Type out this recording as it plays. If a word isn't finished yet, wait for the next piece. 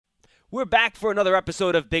We're back for another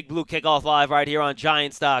episode of Big Blue Kickoff Live right here on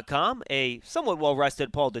Giants.com. A somewhat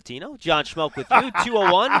well-rested Paul Dottino. John Schmelk with you,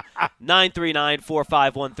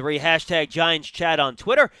 201-939-4513. Hashtag Giants Chat on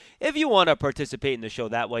Twitter. If you want to participate in the show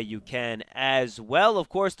that way, you can as well. Of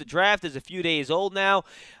course, the draft is a few days old now.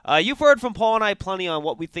 You've heard from Paul and I plenty on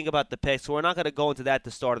what we think about the picks, so we're not going to go into that at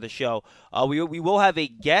the start of the show. We will have a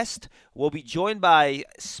guest. We'll be joined by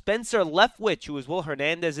Spencer Leftwich, who is Will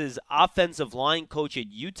Hernandez's offensive line coach at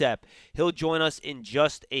UTEP. He'll join us in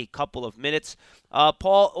just a couple of minutes.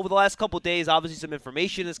 Paul, over the last couple of days, obviously some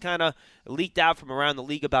information has kind of leaked out from around the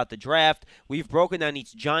league about the draft. We've broken down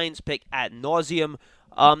each Giants pick ad nauseum.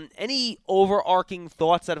 Any overarching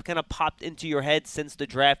thoughts that have kind of popped into your head since the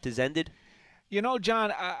draft has ended? You know,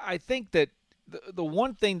 John, I think that the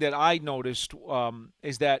one thing that I noticed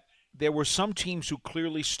is that there were some teams who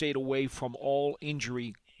clearly stayed away from all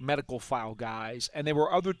injury medical file guys, and there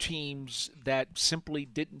were other teams that simply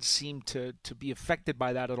didn't seem to be affected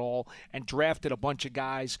by that at all and drafted a bunch of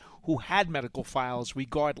guys who had medical files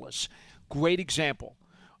regardless. Great example,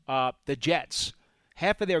 the Jets.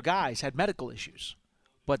 Half of their guys had medical issues,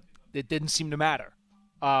 but it didn't seem to matter.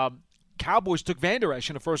 Cowboys took Van Der Esch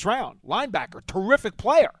in the first round. Linebacker, terrific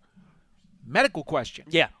player. Medical question.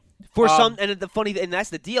 Yeah. For some, and that's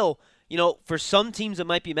the deal. You know, for some teams it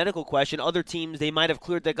might be a medical question. Other teams, they might have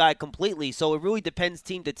cleared the guy completely. So it really depends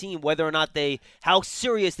team to team whether or not how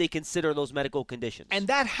serious they consider those medical conditions. And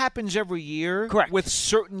that happens every year. Correct. With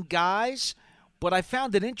certain guys. But I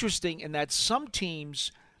found it interesting in that some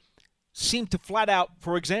teams seem to flat out,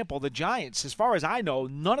 for example, the Giants, as far as I know,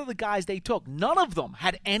 none of the guys they took, none of them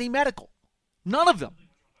had any medical. None of them.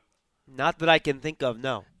 Not that I can think of,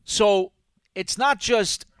 no. So it's not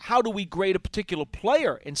just how do we grade a particular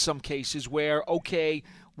player in some cases where, okay,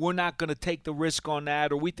 we're not going to take the risk on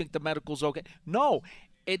that or we think the medical's okay. No,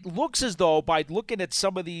 it looks as though by looking at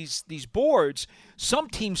some of these boards, some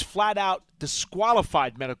teams flat out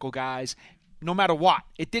disqualified medical guys no matter what.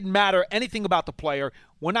 It didn't matter anything about the player.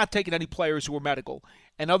 We're not taking any players who were medical.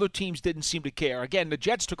 And other teams didn't seem to care. Again, the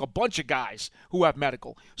Jets took a bunch of guys who have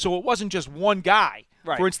medical. So it wasn't just one guy.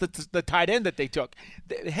 Right. For instance, the tight end that they took.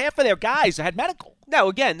 Half of their guys had medical. Now,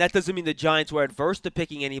 again, that doesn't mean the Giants were adverse to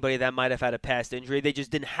picking anybody that might have had a past injury. They just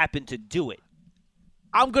didn't happen to do it.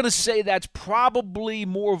 I'm going to say that's probably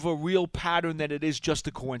more of a real pattern than it is just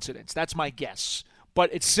a coincidence. That's my guess.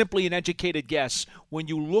 But it's simply an educated guess when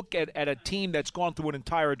you look at a team that's gone through an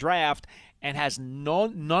entire draft and has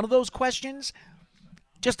none of those questions.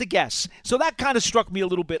 Just a guess. So that kind of struck me a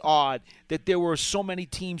little bit odd that there were so many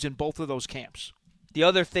teams in both of those camps. The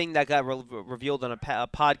other thing that got revealed on a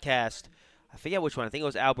podcast, I forget which one, I think it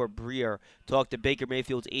was Albert Breer, talked to Baker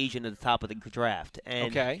Mayfield's agent at the top of the draft.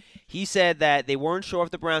 And he said that they weren't sure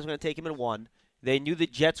if the Browns were going to take him at 1. They knew the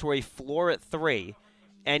Jets were a floor at 3.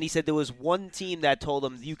 And he said there was one team that told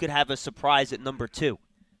him you could have a surprise at number 2.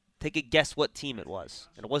 Take a guess what team it was.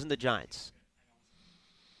 And it wasn't the Giants.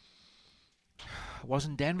 It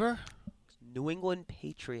wasn't Denver? New England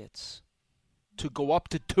Patriots. To go up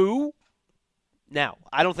to 2? Now,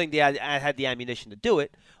 I don't think they had the ammunition to do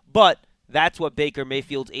it, but that's what Baker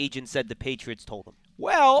Mayfield's agent said the Patriots told him.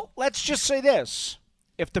 Well, let's just say this.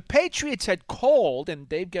 If the Patriots had called, and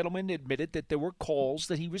Dave Gettleman admitted that there were calls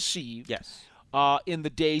that he received yes, in the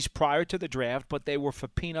days prior to the draft, but they were for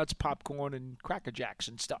peanuts, popcorn, and Cracker Jacks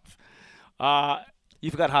and stuff. You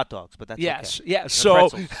forgot hot dogs, but that's okay. Yes.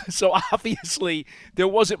 So obviously there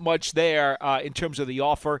wasn't much there in terms of the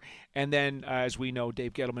offer. And then, as we know,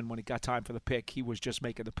 Dave Gettleman, when it got time for the pick, he was just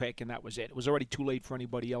making the pick, and that was it. It was already too late for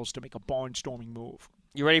anybody else to make a barnstorming move.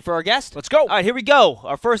 You ready for our guest? Let's go. All right, here we go.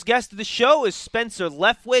 Our first guest of the show is Spencer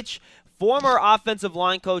Leftwich, former offensive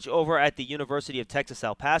line coach over at the University of Texas,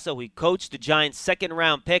 El Paso. He coached the Giants'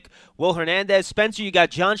 second-round pick, Will Hernandez. Spencer, you got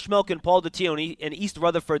John Schmelk and Paul Dottino in East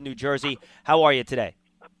Rutherford, New Jersey. How are you today?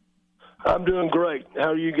 I'm doing great. How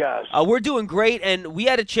are you guys? We're doing great, and we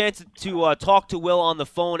had a chance to talk to Will on the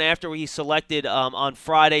phone after he selected on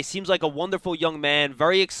Friday. Seems like a wonderful young man,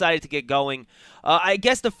 very excited to get going. I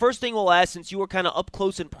guess the first thing we'll ask, since you were kind of up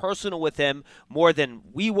close and personal with him more than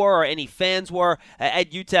we were or any fans were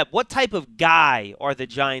at UTEP, what type of guy are the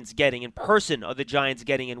Giants getting, in person are the Giants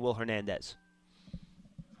getting in Will Hernandez?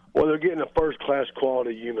 Well, they're getting a first-class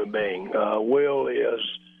quality human being. Will is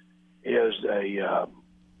a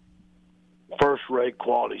first-rate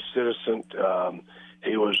quality citizen.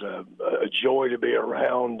 He was a joy to be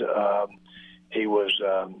around. He was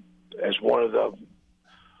as one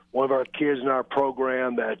of our kids in our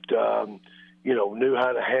program that knew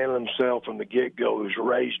how to handle himself from the get-go. He was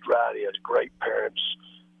raised right. He has great parents.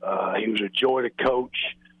 He was a joy to coach.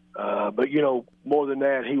 But more than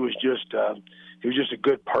that, he was just a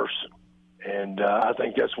good person. And I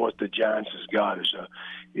think that's what the Giants has got is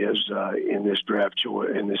in this draft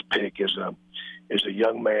in this pick is a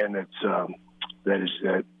young man that's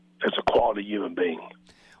a quality human being.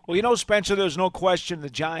 Well, you know, Spencer, there's no question the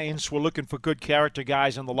Giants were looking for good character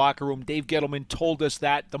guys in the locker room. Dave Gettleman told us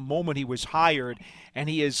that the moment he was hired, and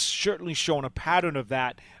he has certainly shown a pattern of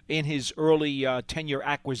that in his early tenure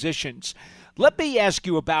acquisitions. Let me ask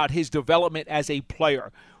you about his development as a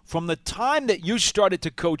player. From the time that you started to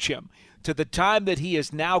coach him to the time that he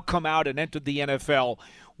has now come out and entered the NFL,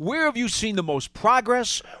 where have you seen the most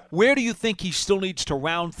progress? Where do you think he still needs to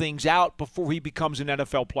round things out before he becomes an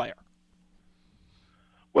NFL player?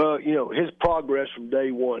 Well, you know, his progress from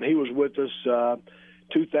day one, he was with us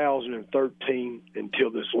 2013 until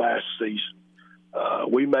this last season.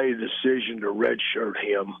 We made a decision to redshirt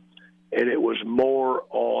him, and it was more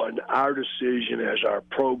on our decision as our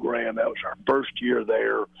program. That was our first year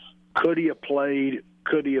there. Could he have played?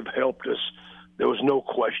 Could he have helped us? There was no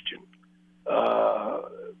question.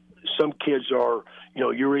 Some kids are, you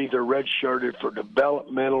know, you're either redshirted for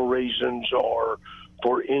developmental reasons or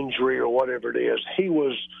for injury or whatever it is. He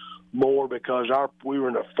was more because we were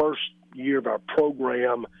in the first year of our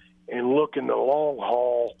program and looking the long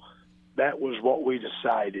haul. That was what we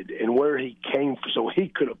decided, and where he came from, so he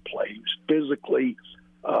could have played. He was physically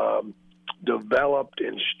developed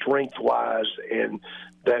and strength-wise, and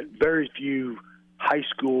that very few high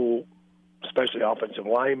school, especially offensive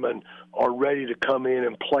linemen, are ready to come in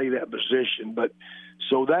and play that position. But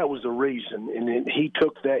so that was the reason, and then he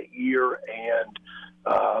took that year, and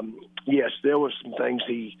yes, there was some things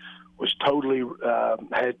he was totally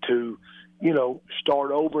had to, you know,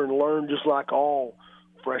 start over and learn, just like all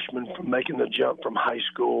freshmen from making the jump from high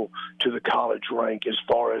school to the college rank, as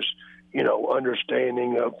far as, you know,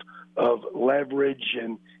 understanding of leverage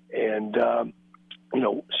and you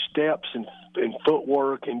know, steps and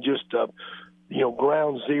footwork and just you know,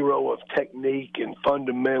 ground zero of technique and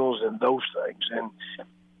fundamentals and those things. And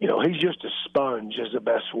you know, he's just a sponge is the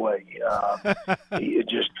best way. He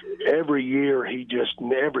just every year,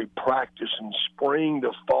 every practice and spring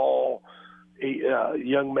to fall,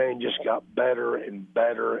 young man just got better and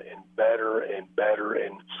better and better and better.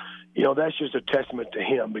 And, you know, that's just a testament to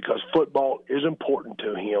him, because football is important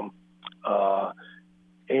to him.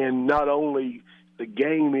 And not only the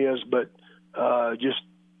game is, but just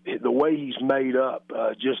the way he's made up,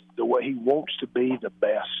 just the way he wants to be the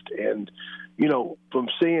best. And, you know, from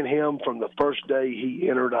seeing him from the first day he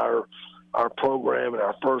entered our program and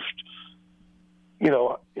our first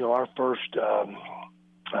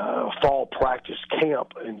fall practice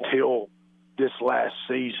camp until this last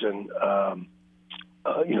season,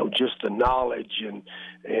 you know, just the knowledge and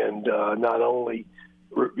not only,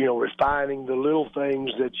 you know, refining the little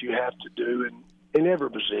things that you have to do in every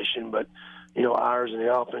position, but, you know, ours in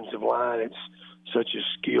the offensive line, it's such a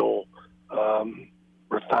skill,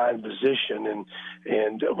 refined position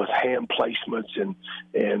and with hand placements and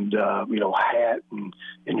you know, hat and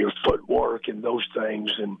your footwork and those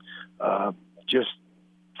things. And just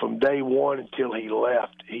from day one until he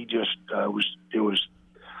left, he just was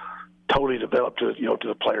totally developed to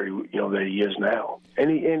the player, you know, that he is now. And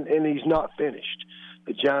he's not finished.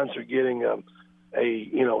 The Giants are getting a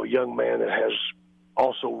young man that has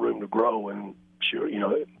also room to grow, and sure, you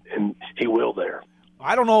know, and he will there.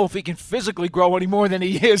 I don't know if he can physically grow any more than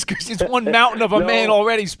he is, because he's one mountain of a man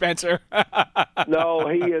already, Spencer. No,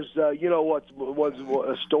 he is. You know what was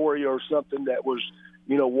a story or something that was,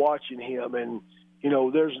 you know, watching him, and you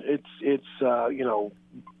know, it's you know,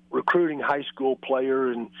 recruiting high school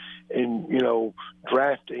player and you know,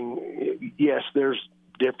 drafting. Yes, there's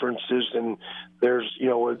differences, and there's you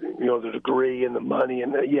know the degree and the money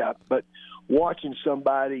and but watching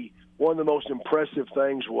somebody. One of the most impressive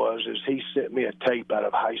things is he sent me a tape out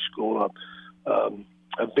of high school, a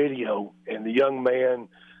video, and the young man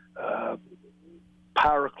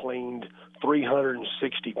power cleaned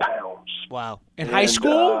 360 pounds. Wow. In high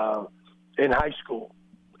school? In high school.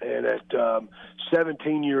 And at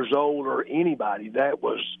 17 years old, or anybody, that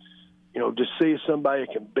was, you know, to see somebody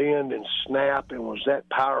that can bend and snap and was that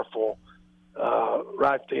powerful,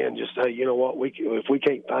 right then, just say, you know what, if we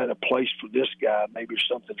can't find a place for this guy, maybe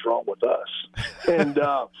something's wrong with us. And,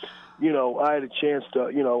 you know, I had a chance to,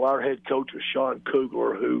 you know, our head coach was Sean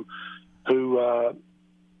Kugler, who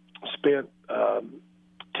spent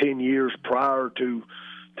 10 years prior to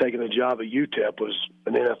taking a job at UTEP, was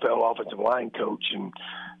an NFL offensive line coach. And,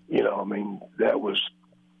 you know, I mean, that was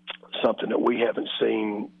something that we haven't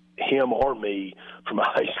seen him or me from a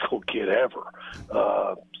high school kid ever.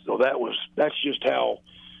 So that's just how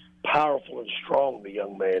powerful and strong the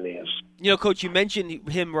young man is. You know, Coach, you mentioned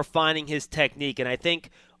him refining his technique, and I think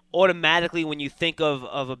automatically when you think of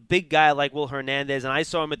a big guy like Will Hernandez, and I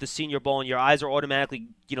saw him at the Senior Bowl, and your eyes are automatically,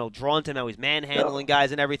 drawn to him, how he's manhandling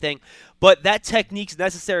guys and everything. But that technique's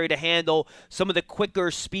necessary to handle some of the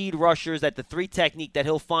quicker speed rushers, that the 3 technique that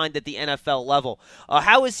he'll find at the NFL level.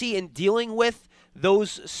 How is he in dealing with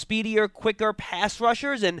those speedier, quicker pass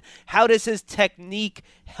rushers, and how does his technique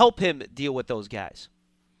help him deal with those guys?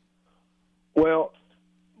 Well,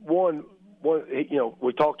 one,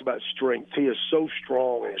 we talked about strength. He is so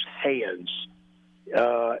strong in his hands,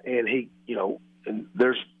 and and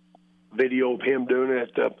there's video of him doing it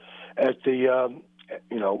at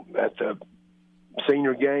the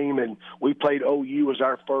senior game, and we played OU as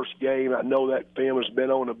our first game. I know that film has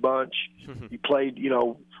been on a bunch. He played,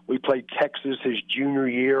 we played Texas his junior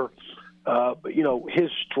year, but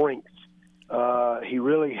his strength. He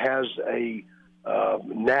really has a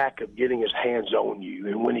knack of getting his hands on you,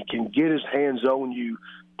 and when he can get his hands on you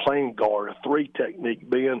playing guard, a 3 technique,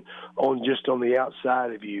 being on the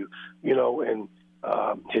outside of you, and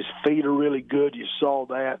his feet are really good. You saw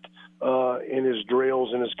that in his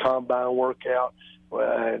drills and his combine workout,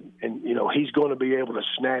 and he's going to be able to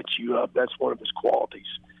snatch you up. That's one of his qualities.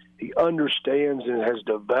 He understands and has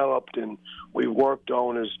developed, and we worked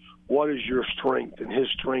on is what is your strength, and his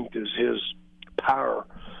strength is his power.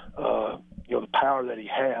 The power that he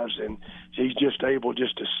has, and he's just able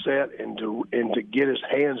just to set and to get his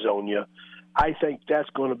hands on you. I think that's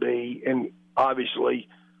going to be, and obviously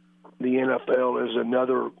the NFL is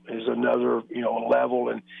another level,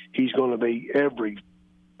 and he's going to be every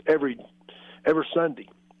Sunday.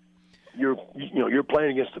 You're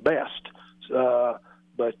playing against the best,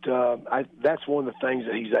 but that's one of the things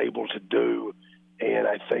that he's able to do, and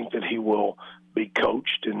I think that he will be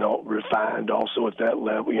coached and refined also at that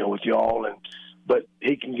level, with y'all. But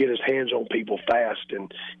he can get his hands on people fast, and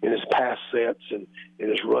in his pass sets and in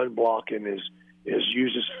his run blocking, is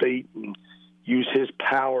use his feet and use his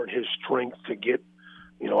power and his strength to get,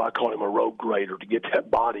 I call him a road grader, to get that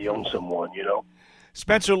body on someone,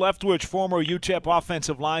 Spencer Leftwich, former UTEP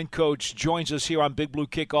offensive line coach, joins us here on Big Blue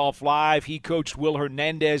Kickoff Live. He coached Will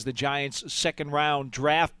Hernandez, the Giants' second-round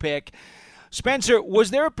draft pick. Spencer,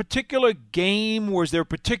 was there a particular game, was there a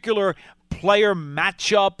particular player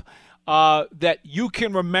matchup that you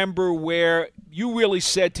can remember where you really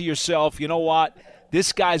said to yourself, you know what,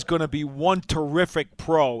 this guy's going to be one terrific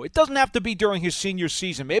pro? It doesn't have to be during his senior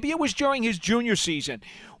season. Maybe it was during his junior season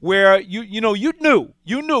where you knew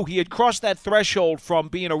he had crossed that threshold from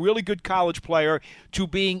being a really good college player to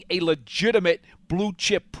being a legitimate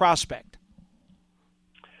blue-chip prospect.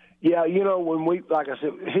 Yeah, when like I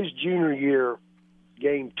said, his junior year,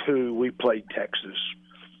 game 2, we played Texas.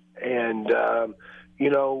 And,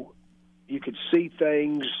 you could see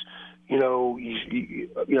things,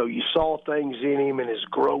 you saw things in him and his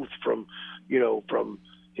growth from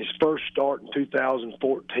his first start in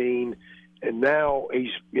 2014. And now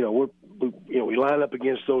he's, we line up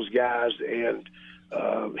against those guys, and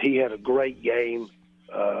he had a great game.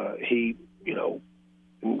 He,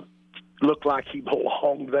 looked like he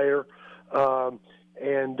belonged there, and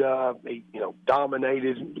he,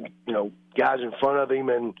 dominated, guys in front of him.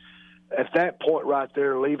 And at that point right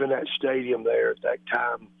there, leaving that stadium there at that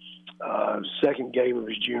time, second game of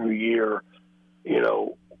his junior year,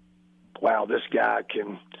 wow, this guy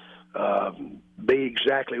can be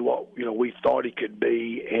exactly what we thought he could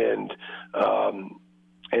be, and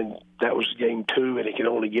that was game 2, and it can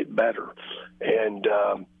only get better. And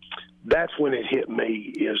that's when it hit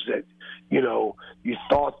me, is that, you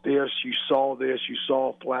thought this, you saw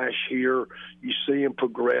a flash here, you see him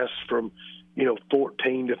progress from,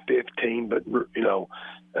 14 to 15, but,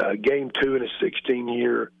 game 2 in his 16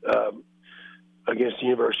 year against the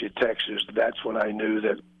University of Texas, that's when I knew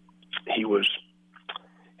that he was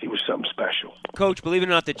something special. Coach, believe it or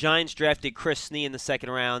not, the Giants drafted Chris Snee in the second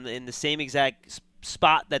round in the same exact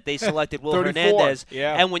spot that they selected Will Hernandez.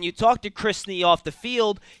 Yeah. And when you talk to Chris Snee off the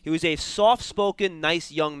field, he was a soft-spoken,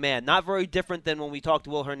 nice young man. Not very different than when we talked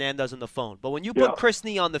to Will Hernandez on the phone. But when you put Chris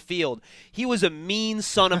Snee on the field, he was a mean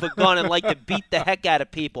son of a gun and liked to beat the heck out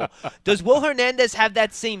of people. Does Will Hernandez have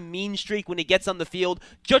that same mean streak when he gets on the field?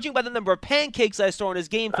 Judging by the number of pancakes I saw in his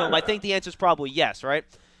game film, I think the answer is probably yes, right?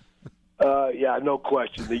 Yeah, no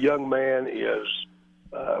question. The young man is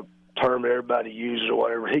term everybody uses or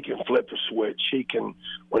whatever. He can flip the switch. He can,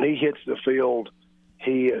 when he hits the field,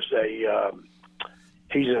 he's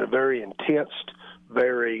in a very intense,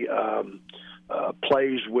 very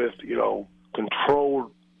plays with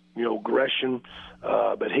controlled aggression,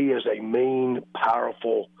 but he is a mean,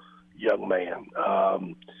 powerful young man.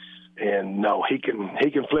 no, he can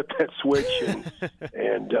flip that switch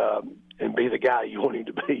and be the guy you want him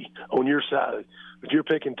to be on your side. If you're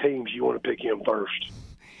picking teams, you want to pick him first.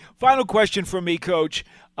 Final question for me, Coach.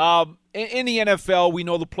 In the NFL, we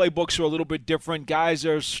know the playbooks are a little bit different. Guys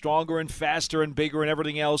are stronger and faster and bigger and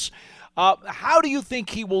everything else. How do you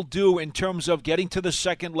think he will do in terms of getting to the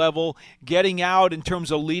second level, getting out in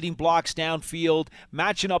terms of leading blocks downfield,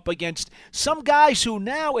 matching up against some guys who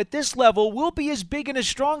now at this level will be as big and as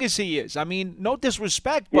strong as he is? I mean, no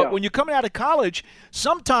disrespect, but when you're coming out of college,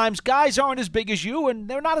 sometimes guys aren't as big as you and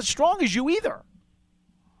they're not as strong as you either.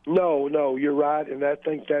 No, you're right, and I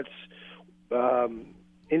think that's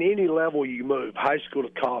in any level you move, high school to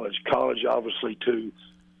college obviously to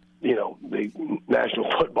the National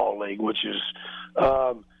Football League, which is,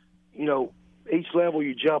 each level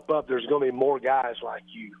you jump up, there's going to be more guys like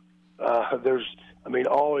you.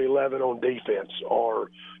 All 11 on defense are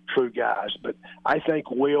true guys. But I think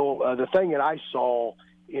Will, the thing that I saw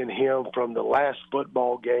in him from the last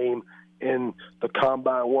football game and the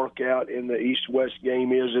combine workout in the East-West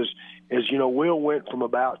game is Will went from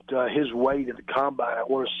about his weight at the combine, I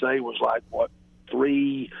want to say was like,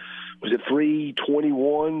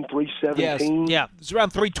 321, 317? Yes. Yeah, it's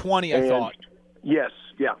around 320, I thought. Yes,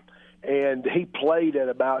 yeah. And he played at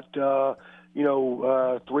about,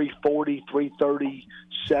 340,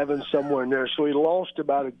 337, somewhere in there. So he lost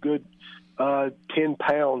about a good 10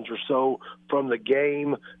 pounds or so from the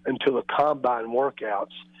game until the combine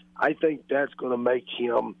workouts. I think that's going to make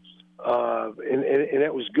him, and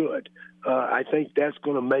that was good. I think that's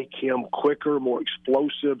going to make him quicker, more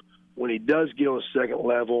explosive when he does get on the second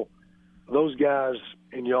level. Those guys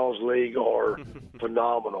in y'all's league are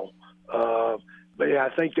phenomenal. But, yeah,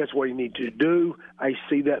 I think that's what he needs to do. I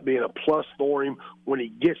see that being a plus for him when he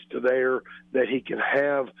gets to there, that he can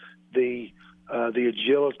have the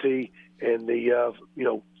agility and the,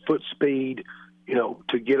 foot speed,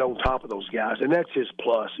 to get on top of those guys. And that's his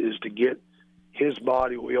plus, is to get his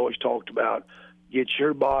body, we always talked about, get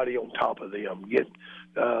your body on top of them, get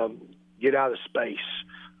out of space.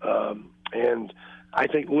 And I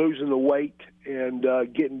think losing the weight and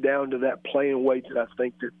getting down to that playing weight that I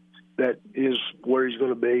think that is where he's going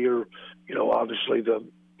to be, or, obviously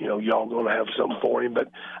y'all going to have something for him, but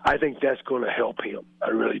I think that's going to help him. I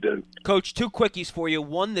really do. Coach, two quickies for you.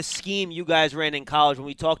 One, the scheme you guys ran in college. When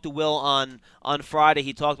we talked to Will on Friday,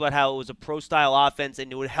 he talked about how it was a pro-style offense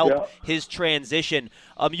and it would help his transition.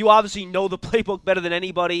 You obviously know the playbook better than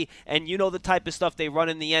anybody, and you know the type of stuff they run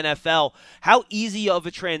in the NFL. How easy of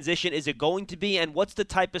a transition is it going to be, and what's the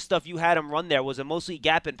type of stuff you had him run there? Was it mostly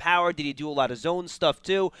gap and power? Did he do a lot of zone stuff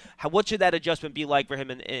too? What should that adjustment be like for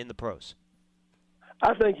him in the pros?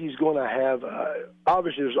 I think he's going to have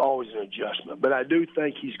obviously there's always an adjustment, but I do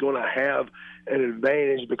think he's going to have an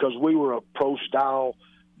advantage because we were a pro-style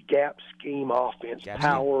gap scheme offense,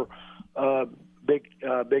 power, big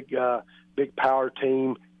power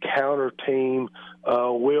team, counter team.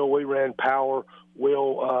 We ran power. We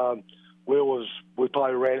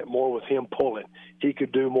probably ran it more with him pulling. He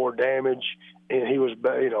could do more damage, and he was,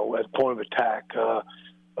 at point of attack.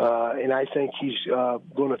 And I think he's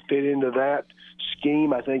going to fit into that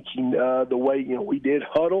scheme. I think the way we did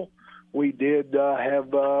huddle, we did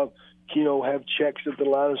have checks at the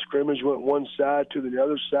line of scrimmage, went one side to the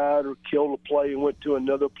other side, or killed a play and went to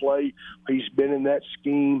another play. He's been in that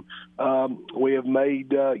scheme. We have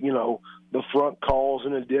made the front calls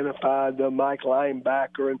and identified the Mike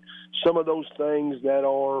linebacker and some of those things that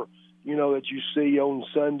are that you see on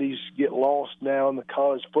Sundays get lost now in the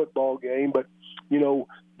college football game, but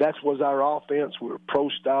that was our offense. We were pro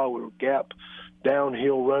style. We were gap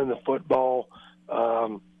downhill running the football.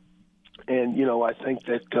 And I think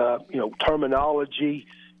that, terminology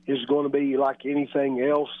is going to be like anything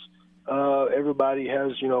else. Everybody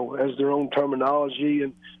has their own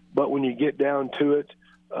terminology. But when you get down to it,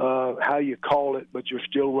 how you call it, but you're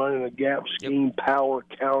still running a gap scheme, power,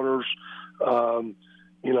 counters, those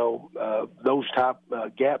type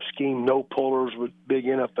gap scheme, no pullers with big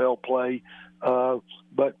NFL play.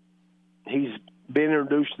 But he's been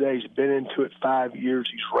introduced today. He's been into it 5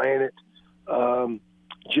 years. He's ran it.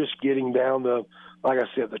 Just getting down like I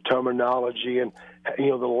said, the terminology and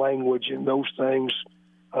the language and those things.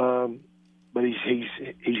 But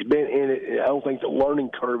he's been in it. I don't think the learning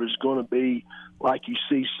curve is going to be like you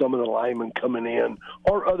see some of the linemen coming in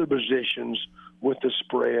or other positions with the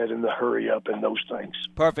spread and the hurry up and those things.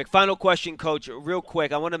 Perfect. Final question, Coach, real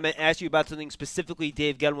quick. I want to ask you about something specifically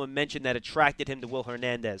Dave Gettleman mentioned that attracted him to Will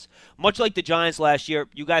Hernandez. Much like the Giants last year,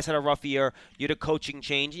 you guys had a rough year. You had a coaching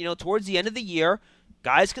change. Towards the end of the year,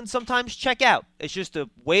 guys can sometimes check out. It's just a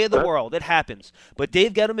way of the world. It happens. But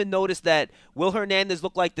Dave Gettleman noticed that Will Hernandez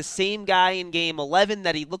looked like the same guy in Game 11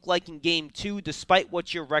 that he looked like in Game 2, despite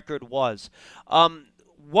what your record was.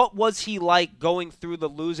 What was he like going through the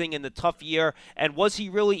losing and the tough year, and was he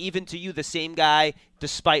really even to you the same guy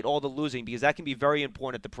despite all the losing? Because that can be very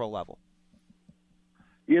important at the pro level.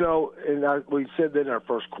 You know, and we said that in our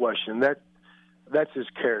first question. That's his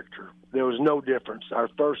character. There was no difference. Our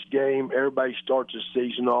first game, everybody starts the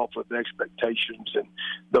season off with expectations and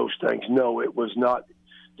those things. No, it was not.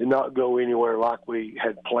 Did not go anywhere like we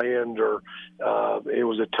had planned, or it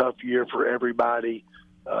was a tough year for everybody.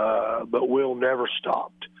 But Will never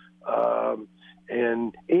stopped.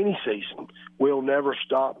 And any season, Will never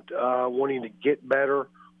stopped wanting to get better,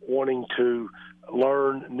 wanting to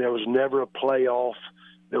learn. And there was never a playoff.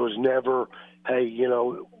 There was never, hey, you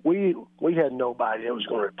know, we had nobody that was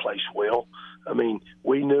going to replace Will. I mean,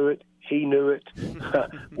 we knew it. He knew it.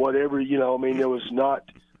 Whatever, you know, I mean, there was not,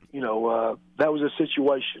 you know, that was a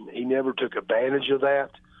situation. He never took advantage of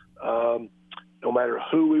that. No matter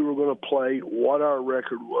who we were going to play, what our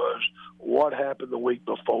record was, what happened the week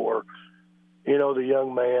before, you know, the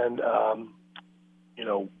young man, you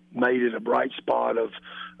know, made it a bright spot of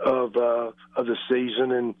the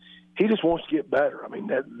season, and he just wants to get better. I mean,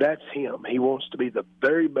 that's him. He wants to be the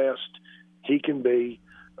very best he can be,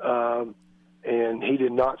 and he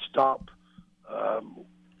did not stop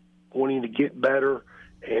wanting to get better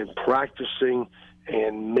and practicing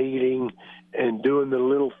and meeting and doing the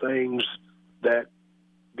little things that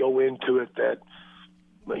go into it that,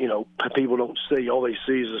 you know, people don't see. All they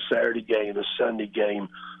see is a Saturday game, a Sunday game.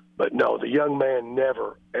 But no, the young man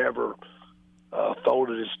never, ever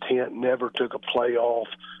folded his tent, never took a play off,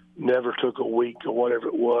 never took a week or whatever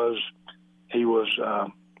it was. He was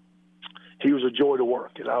a joy to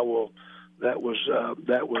work, and that was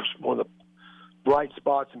one of the bright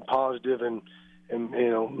spots and positive, and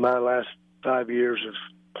you know, my last 5 years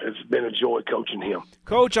it's been a joy coaching him.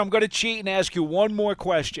 Coach, I'm going to cheat and ask you one more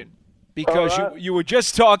question, because you were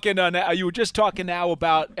just talking now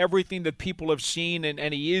about everything that people have seen,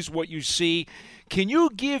 and he is what you see. Can you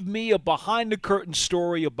give me a behind-the-curtain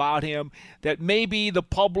story about him that maybe the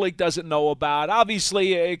public doesn't know about?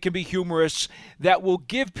 Obviously, it can be humorous, that will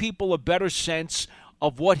give people a better sense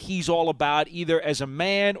of what he's all about, either as a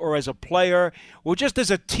man or as a player or just as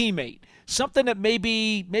a teammate. Something that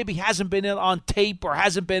maybe hasn't been on tape or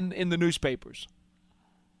hasn't been in the newspapers.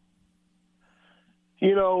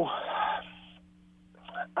 You know,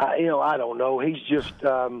 I don't know. He's just,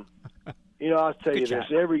 you know, I'll tell you this.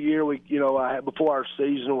 Every year before our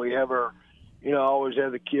season, we have our, you know, I always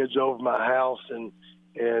have the kids over at my house, and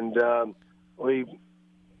we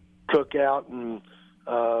cook out and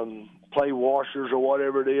play washers or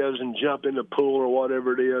whatever it is, and jump in the pool or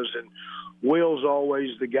whatever it is, and Will's always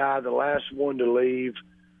the guy, the last one to leave,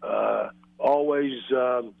 always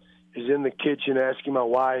is in the kitchen asking my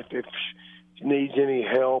wife if she needs any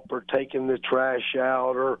help or taking the trash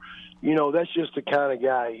out, or, you know, that's just the kind of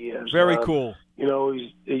guy he is. Very cool. You know,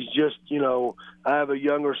 he's just, you know, I have a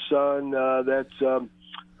younger son that's, you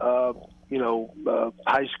know,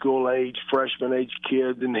 high school age, freshman age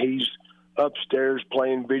kid, and he's upstairs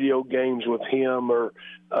playing video games with him, or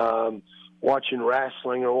watching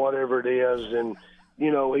wrestling or whatever it is. And,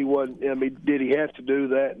 you know, he wasn't, I mean, did he have to do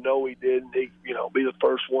that? No, he didn't. He, you know, be the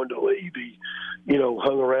first one to leave. He, you know,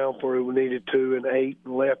 hung around for who needed to and ate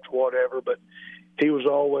and left, whatever. But he was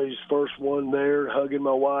always first one there, hugging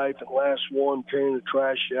my wife, and last one carrying the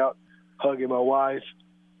trash out, hugging my wife.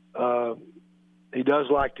 He does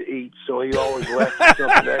like to eat, so he always left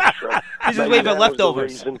something extra. He's just waiting for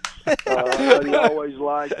leftovers. But he always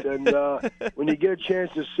liked, and when you get a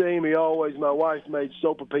chance to see him, my wife made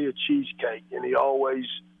sopapilla cheesecake, and he always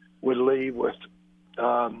would leave with,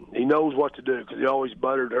 he knows what to do, because he always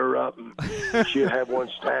buttered her up, and she'd have one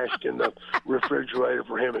stashed in the refrigerator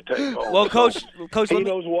for him to take home. Well, Coach, he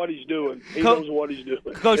knows what he's doing. He knows what he's doing.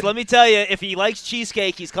 Coach, let me tell you, if he likes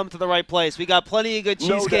cheesecake, he's come to the right place. We got plenty of good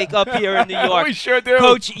cheesecake up here in New York. We sure do.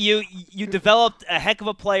 Coach, you developed a heck of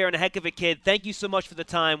a player and a heck of a kid. Thank you so much for the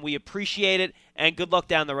time. We appreciate it, and good luck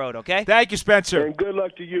down the road, okay? Thank you, Spencer. And good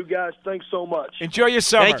luck to you guys. Thanks so much. Enjoy your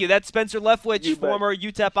summer. Thank you. That's Spencer Leftwich, former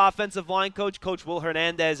UTEP offensive line coach, Coach Will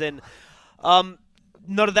Hernandez. And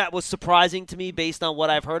none of that was surprising to me based on what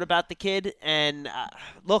I've heard about the kid. And,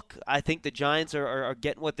 look, I think the Giants are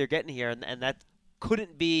getting what they're getting here, and that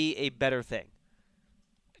couldn't be a better thing.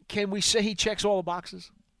 Can we say he checks all the boxes?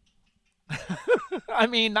 I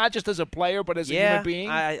mean, not just as a player, but as a human being.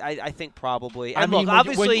 I think probably. I and mean, look,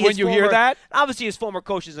 obviously, when you hear that, obviously his former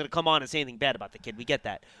coach isn't going to come on and say anything bad about the kid. We get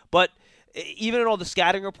that, but even in all the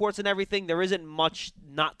scouting reports and everything, there isn't much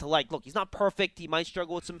not to like. Look, he's not perfect. He might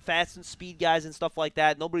struggle with some fast and speed guys and stuff like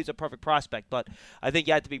that. Nobody's a perfect prospect, but I think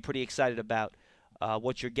you have to be pretty excited about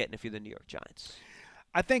what you're getting if you're the New York Giants.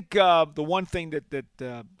 I think the one thing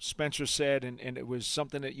that Spencer said, and it was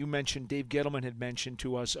something that you mentioned, Dave Gettleman had mentioned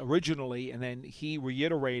to us originally, and then he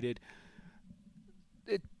reiterated,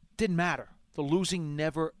 it didn't matter. The losing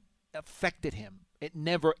never affected him. It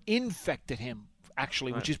never infected him,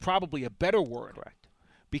 actually, which is probably a better word. Correct.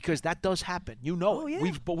 Because that does happen. You know it.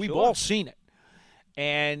 Yeah. We've all seen it.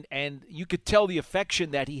 And you could tell the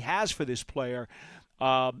affection that he has for this player.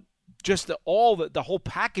 Just the whole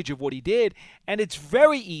package of what he did, and it's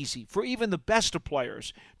very easy for even the best of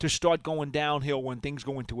players to start going downhill when things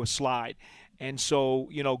go into a slide. And so,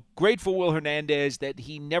 great for Will Hernandez that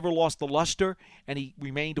he never lost the luster and he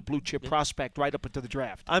remained a blue-chip prospect right up into the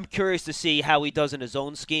draft. I'm curious to see how he does in his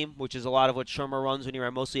own scheme, which is a lot of what Shermer runs when you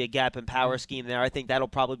run mostly a gap and power scheme there. I think that'll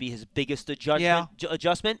probably be his biggest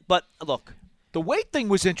adjustment. But, look. The weight thing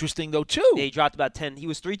was interesting, though, too. Yeah, he dropped about 10. He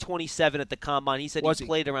was 327 at the combine. He said he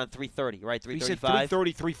played around 330, right? 335? He said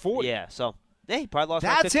 330, 340. Yeah, so he probably lost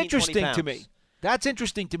That's 15, interesting 20 pounds. to me. That's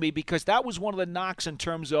interesting to me because that was one of the knocks in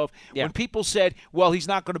terms of when people said, well, he's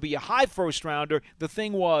not going to be a high first-rounder, the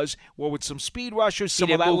thing was, well, with some speed rushers, some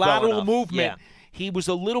of that lateral movement, he was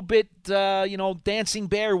a little bit, dancing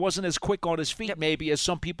bear, wasn't as quick on his feet maybe as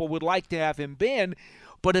some people would like to have him been.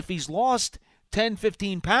 But if he's lost 10,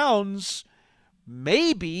 15 pounds,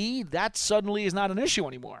 maybe that suddenly is not an issue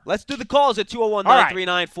anymore. Let's do the calls at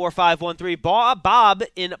 201-939-4513. Bob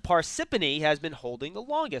in Parsippany has been holding the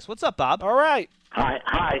longest. What's up, Bob? All right.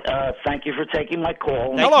 Hi. Thank you for taking my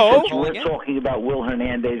call. Hello. Since we're talking about Will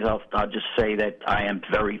Hernandez, I'll just say that I am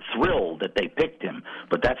very thrilled that they picked him,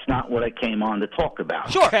 but that's not what I came on to talk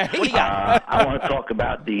about. Sure. What do you got? I want to talk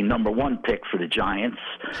about the number one pick for the Giants.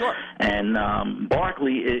 Sure. And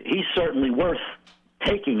Barkley, he's certainly worth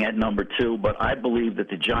taking at number 2, but I believe that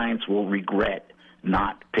the Giants will regret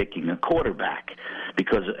not picking a quarterback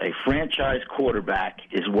because a franchise quarterback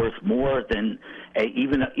is worth more than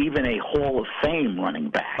even a Hall of Fame running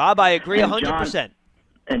back. Bob, I agree 100%.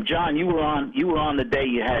 And John, you were on the day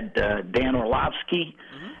you had Dan Orlovsky,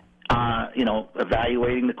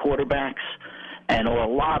 evaluating the quarterbacks. And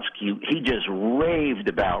Orlovsky, he just raved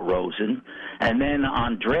about Rosen. And then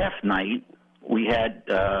on draft night, we had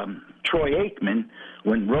Troy Aikman.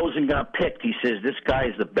 When Rosen got picked, he says, this guy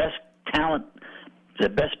is the best talent, the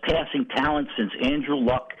best passing talent since Andrew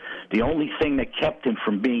Luck. The only thing that kept him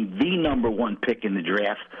from being the number one pick in the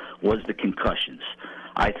draft was the concussions.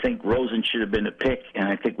 I think Rosen should have been a pick, and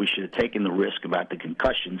I think we should have taken the risk about the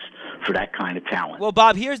concussions for that kind of talent. Well,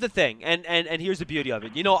 Bob, here's the thing, and here's the beauty of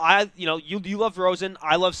it. You love Rosen,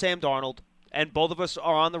 I love Sam Darnold. And both of us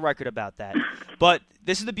are on the record about that. But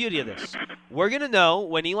this is the beauty of this. We're going to know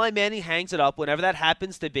when Eli Manning hangs it up, whenever that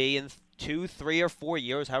happens to be in 2, 3, or 4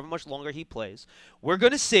 years, however much longer he plays, we're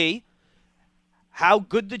going to see how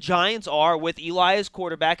good the Giants are with Eli as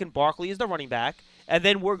quarterback and Barkley as the running back. And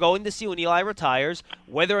then we're going to see when Eli retires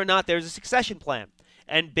whether or not there's a succession plan.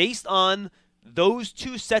 And based on those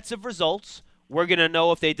two sets of results, we're going to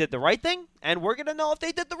know if they did the right thing and we're going to know if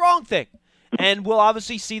they did the wrong thing. And we'll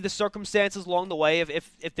obviously see the circumstances along the way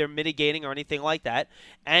if they're mitigating or anything like that.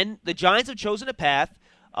 And the Giants have chosen a path.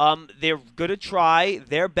 They're going to try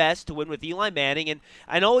their best to win with Eli Manning. And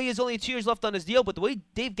I know he has only 2 years left on his deal, but the way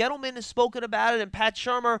Dave Gettleman has spoken about it and Pat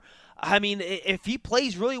Shermer, I mean, if he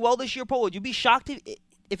plays really well this year, Paul, would you be shocked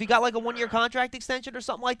if he got like a 1-year contract extension or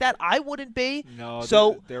something like that? I wouldn't be. No,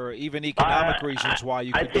 so there are even economic reasons why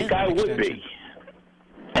you could I think I would be.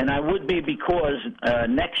 And I would be because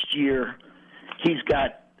next year – he's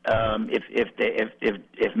got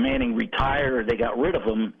if Manning retired or they got rid of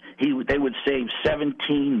him, they would save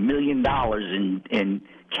 $17 million in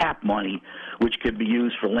cap money, which could be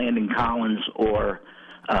used for Landon Collins or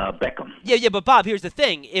Beckham. Yeah, but Bob, here's the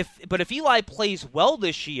thing: if Eli plays well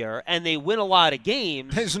this year and they win a lot of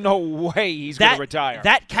games, there's no way he's going to retire.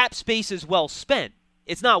 That cap space is well spent.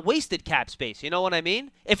 It's not wasted cap space. You know what I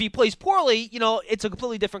mean? If he plays poorly, it's a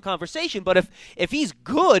completely different conversation. But if he's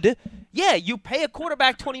good, yeah, you pay a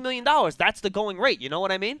quarterback $20 million. That's the going rate. You know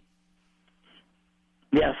what I mean?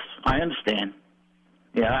 Yes, I understand.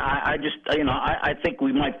 Yeah, I just, I think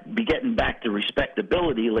we might be getting back to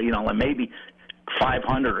respectability, like maybe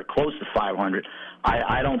 500 or close to 500.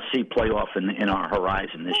 I don't see playoff in our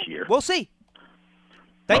horizon this year. We'll see.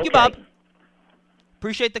 Thank you, Bob.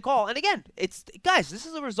 Appreciate the call. And again, guys, this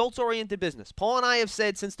is a results-oriented business. Paul and I have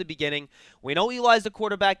said since the beginning, we know Eli's the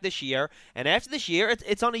quarterback this year, and after this year,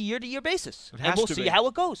 it's on a year-to-year basis. And we'll see how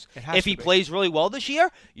it goes. If he plays really well this year,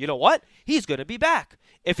 you know what? He's going to be back.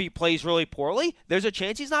 If he plays really poorly, there's a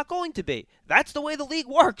chance he's not going to be. That's the way the league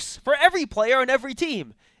works for every player and every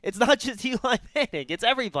team. It's not just Eli Manning. It's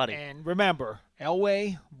everybody. And remember,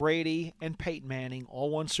 Elway, Brady, and Peyton Manning all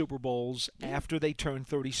won Super Bowls after they turned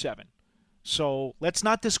 37. So let's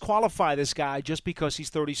not disqualify this guy just because he's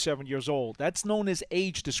 37 years old. That's known as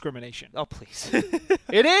age discrimination. Oh, please.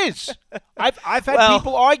 It is. I've had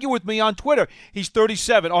people argue with me on Twitter. He's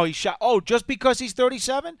 37. Oh, he's shot. Oh, just because he's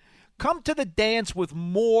 37? Come to the dance with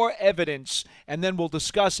more evidence, and then we'll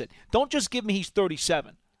discuss it. Don't just give me he's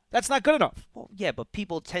 37. That's not good enough. Well, yeah, but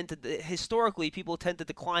historically, people tend to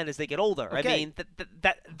decline as they get older. Okay. I mean,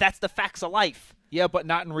 that's the facts of life. Yeah, but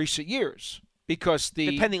not in recent years. Because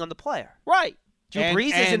depending on the player. Right. Drew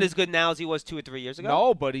Brees isn't as good now as he was 2 or 3 years ago.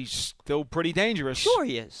 No, but he's still pretty dangerous. Sure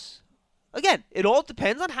he is. Again, it all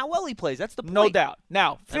depends on how well he plays. That's the point. No doubt.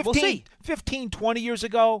 Now, 15, 20 years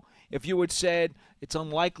ago, if you had said it's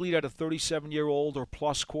unlikely that a 37-year-old or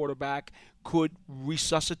plus quarterback could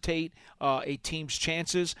resuscitate a team's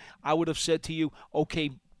chances, I would have said to you,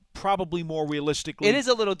 okay, probably more realistically. It is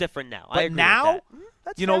a little different now. But I agree now, with that.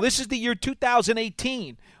 That's fair. This is the year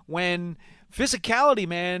 2018 when physicality,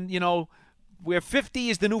 man, where 50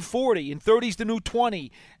 is the new 40 and 30 is the new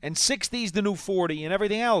 20 and 60 is the new 40 and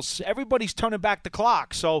everything else. Everybody's turning back the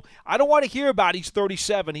clock. So I don't want to hear about he's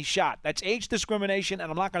 37, he's shot. That's age discrimination,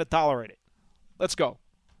 and I'm not going to tolerate it. Let's go.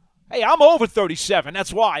 Hey, I'm over 37.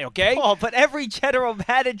 That's why, okay? Oh, but every general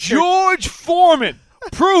manager. George Foreman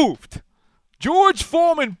proved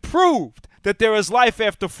that there is life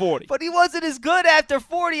after 40. But he wasn't as good after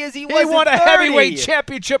 40 as he was. He won at a 30. heavyweight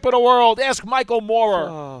championship of the world. Ask Michael Moorer.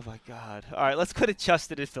 Oh, my God. All right, let's go to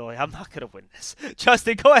Justin in Philly. I'm not going to win this.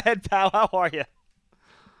 Justin, go ahead, pal. How are you?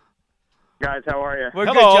 Guys, how are you? We're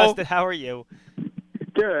Hello. good, Justin. How are you?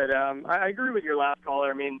 Good. I agree with your last caller.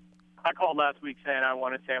 I mean, I called last week saying I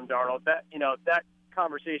wanted Sam Darnold. That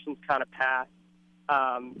conversation's kind of passed.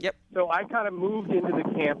 Yep. So I kind of moved into the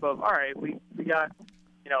camp of, all right, we got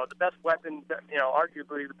the best weapon,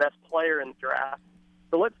 arguably the best player in the draft.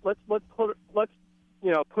 So let's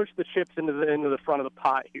push the chips into the front of the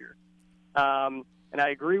pot here. And I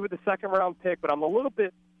agree with the second round pick, but I'm a little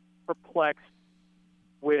bit perplexed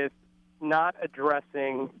with not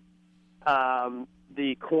addressing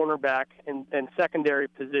the cornerback and secondary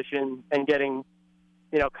position and getting,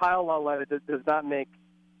 Kyle Lauletta does not make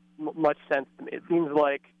much sense to me. It seems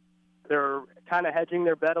like they're kind of hedging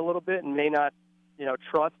their bet a little bit and may not,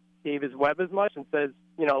 trust Davis Webb as much, and says,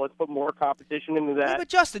 let's put more competition into that. Yeah, but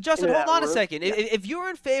Justin, hold on a second. Yeah. If you're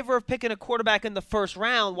in favor of picking a quarterback in the first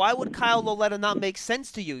round, why would Kyle Lauletta not make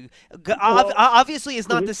sense to you? Obviously, it's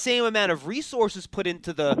not the same amount of resources put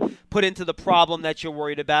into the problem that you're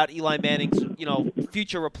worried about, Eli Manning's,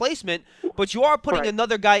 future replacement. But you are putting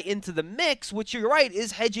another guy into the mix, which you're right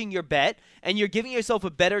is hedging your bet, and you're giving yourself a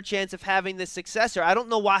better chance of having this successor. I don't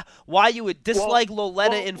know why you would dislike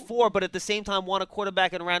Lauletta in 4, but at the same time want a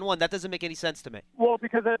quarterback in round 1. That doesn't make any sense to me. Well,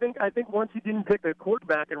 because I think once you didn't pick a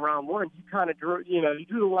quarterback in round 1, you kind of drew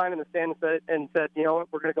the line in the sand and said, you know what,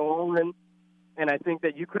 we're going to go all in. And I think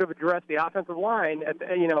that you could have addressed the offensive line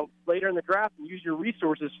later in the draft and use your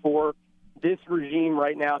resources for this regime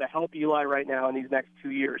right now to help Eli right now in these next 2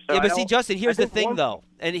 years. So yeah, but see, Justin, here's the thing, though.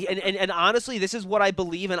 And honestly, this is what I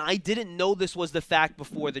believe, and I didn't know this was the fact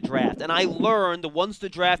before the draft. And I learned that once the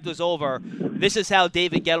draft was over, this is how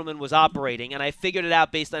David Gettleman was operating, and I figured it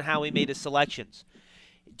out based on how he made his selections.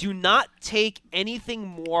 Do not take anything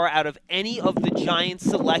more out of any of the Giants'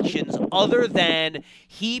 selections other than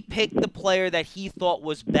he picked the player that he thought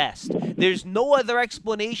was best. There's no other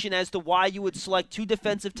explanation as to why you would select 2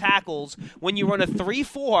 defensive tackles when you run a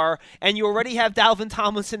 3-4 and you already have Dalvin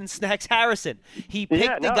Tomlinson and Snacks Harrison. He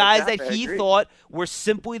picked the guys that he thought were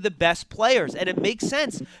simply the best players, and it makes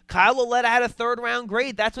sense. Kyle Lauletta had a 3rd-round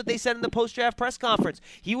grade. That's what they said in the post-draft press conference.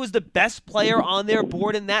 He was the best player on their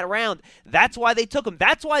board in that round. That's why they took him.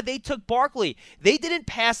 That's why they took Barkley. They didn't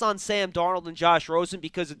pass on Sam Darnold and Josh Rosen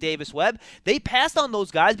because of Davis Webb. They passed on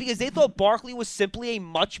those guys because they thought Barkley was simply a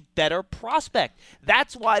much better prospect.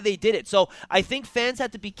 That's why they did it. So I think fans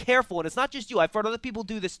have to be careful, and it's not just you. I've heard other people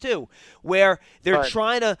do this too, where they're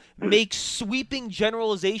trying to make sweeping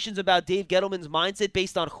generalizations about Dave Gettleman's mindset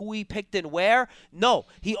based on who he picked and where. No,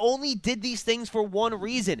 he only did these things for one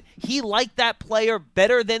reason. He liked that player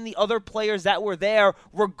better than the other players that were there,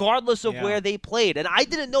 regardless of where they played. And I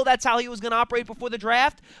didn't didn't know that's how he was going to operate before the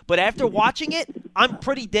draft, but after watching it, I'm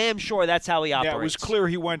pretty damn sure that's how he operates. Yeah, it was clear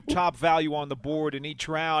he went top value on the board in each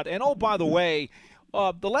round. And, oh, by the way,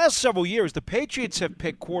 the last several years, the Patriots have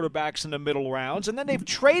picked quarterbacks in the middle rounds, and then they've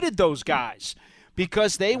traded those guys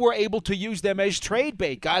because they were able to use them as trade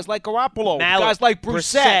bait. Guys like Garoppolo, guys like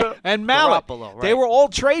Brissett and Mallett. Right. They were all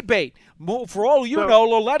trade bait. For all you know,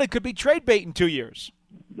 Lauletta could be trade bait in 2 years.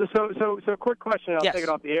 So quick question. I'll take it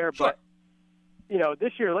off the air, sure. But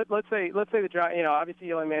this year, let's say the Giants. Obviously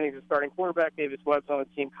Eli Manning's a starting quarterback. Davis Webb's on the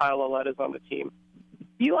team. Kyle Lauletta's on the team.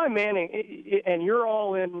 Eli Manning, and you're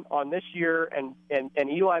all in on this year and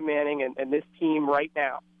Eli Manning and this team right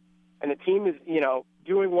now, and the team is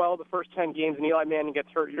doing well the first 10 games, and Eli Manning gets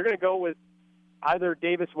hurt. You're going to go with either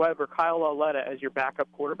Davis Webb or Kyle Lauletta as your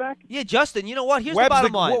backup quarterback? Yeah, Justin, you know what? Here's the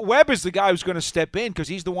bottom line. Webb is the guy who's going to step in because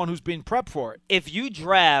he's the one who's been prepped for it. If you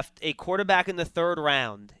draft a quarterback in the 3rd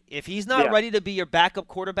round, if he's not ready to be your backup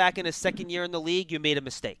quarterback in his second year in the league, you made a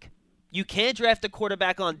mistake. You can't draft a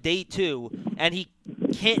quarterback on day 2, and he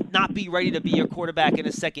can't not be ready to be your quarterback in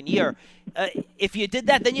his second year. If you did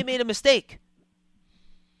that, then you made a mistake.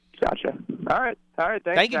 Gotcha. All right. Thanks.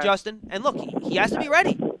 Thank you, Justin. And look, he has to be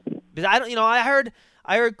ready. Because I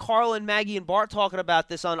heard Carl and Maggie and Bart talking about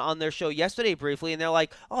this on their show yesterday briefly, and they're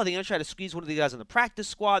like, "Oh, they're gonna try to squeeze one of these guys on the practice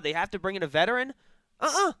squad. They have to bring in a veteran."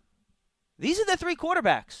 These are the 3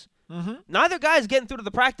 quarterbacks. Mm-hmm. Neither guy's getting through to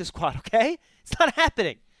the practice squad. Okay, it's not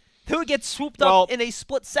happening. They would get swooped up in a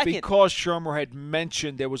split second. Because Shermer had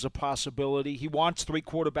mentioned there was a possibility. He wants 3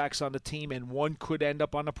 quarterbacks on the team, and one could end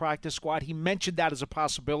up on the practice squad. He mentioned that as a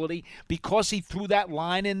possibility. Because he threw that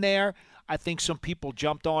line in there, I think some people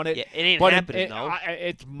jumped on it. Yeah, it ain't happening, though.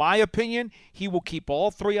 It's my opinion. He will keep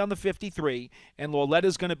all 3 on the 53, and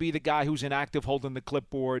Lauletta's going to be the guy who's inactive holding the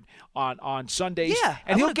clipboard on Sundays. Yeah,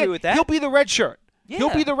 and I would agree with that. He'll be the red shirt. Yeah.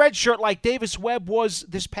 He'll be the red shirt like Davis Webb was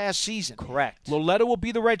this past season. Correct. Lauletta will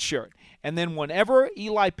be the red shirt. And then whenever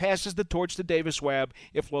Eli passes the torch to Davis Webb,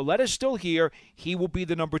 if Lauletta's still here, he will be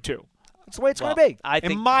the number 2. That's the way it's going to be,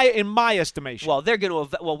 in my estimation. Well, they're going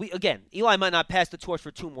to Eli might not pass the torch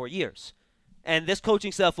for 2 more years. And this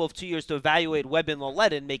coaching staff will have 2 years to evaluate Webb and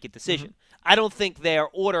Lauletta and make a decision. Mm-hmm. I don't think their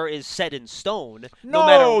order is set in stone, no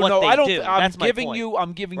matter what they do.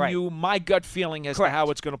 I'm giving you my gut feeling as to how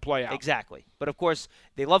it's going to play out. Exactly. But, of course,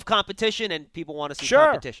 they love competition, and people want to see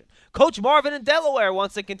competition. Coach Marvin in Delaware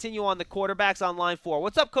wants to continue on the quarterbacks on line 4.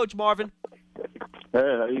 What's up, Coach Marvin?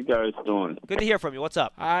 Hey, how you guys doing? Good to hear from you. What's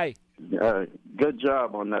up? Hi. Good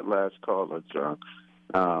job on that last caller, John.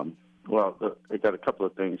 Well, I got a couple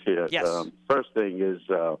of things here. Yes. First thing is,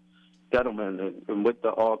 gentlemen, and with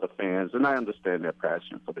all the fans, and I understand their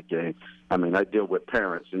passion for the game. I mean, I deal with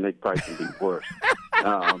parents, and they probably can be worse.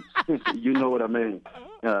 You know what I mean?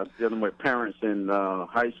 Dealing with parents in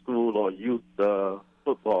high school or youth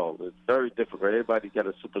football is very difficult. Everybody got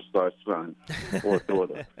a superstar son or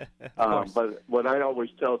daughter. But what I always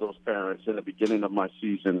tell those parents in the beginning of my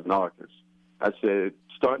season in August, I said,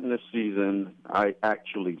 starting this season, I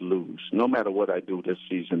actually lose. No matter what I do this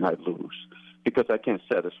season, I lose because I can't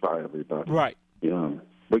satisfy everybody. Right. You know,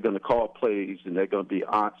 we're going to call plays, and they're going to be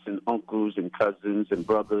aunts and uncles and cousins and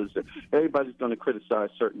brothers. And everybody's going to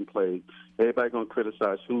criticize certain plays. Everybody's going to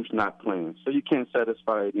criticize who's not playing. So you can't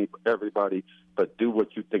satisfy everybody, but do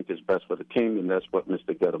what you think is best for the team, and that's what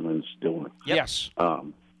Mr. Gettleman's doing. Yep. Yes.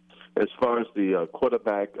 As far as the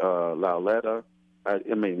quarterback, Lauletta,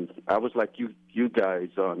 I mean, I was like you guys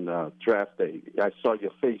on draft day. I saw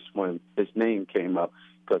your face when his name came up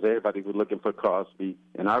because everybody was looking for Cosby,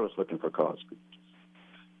 and I was looking for Cosby.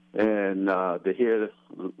 And to hear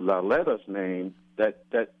Lauletta's name,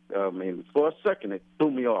 I mean, for a second it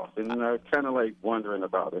threw me off, and I kind of like wondering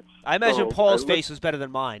about it. I imagine Paul's face was better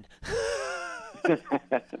than mine.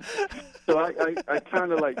 So I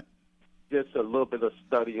kind of like just a little bit of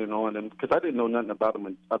studying on him because I didn't know nothing about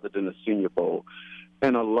him other than the Senior Bowl.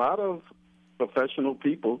 And a lot of professional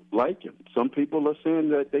people like him. Some people are saying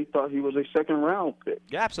that they thought he was a second-round pick.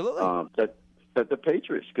 Yeah, absolutely. That the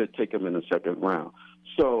Patriots could take him in the second round.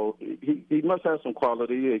 So he must have some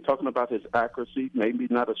quality. They're talking about his accuracy, maybe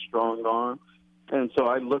not a strong arm. And so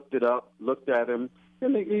I looked it up, looked at him,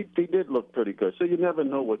 and he did look pretty good. So you never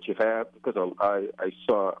know what you have because I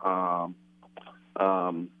saw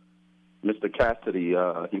Mr. Cassidy.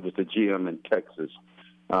 He was the GM in Texas.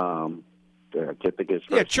 I can't think of his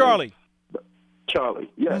first name. Charlie.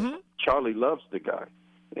 Charlie, yes. Mm-hmm. Charlie loves the guy.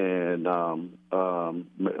 And Sean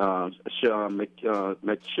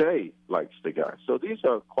McShay likes the guy. So these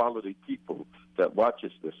are quality people that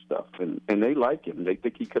watches this stuff, and they like him. They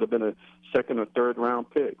think he could have been a second or third round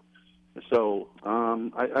pick. So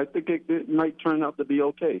I think it might turn out to be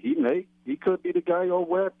okay. He could be the guy, or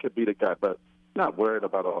Webb could be the guy, but not worried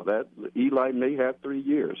about all that. Eli may have 3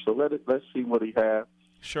 years, so let's see what he has.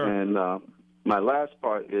 Sure. And my last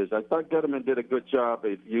part is I thought Gettleman did a good job.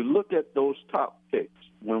 If you look at those top picks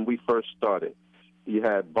when we first started, you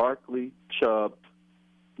had Barkley, Chubb,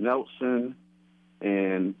 Nelson,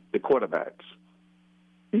 and the quarterbacks.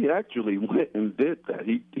 He actually went and did that.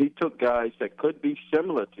 He took guys that could be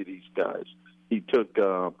similar to these guys. He took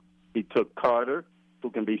Carter,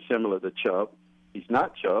 who can be similar to Chubb. He's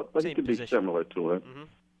not Chubb, but he can be similar to him. Mm-hmm.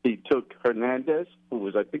 He took Hernandez, who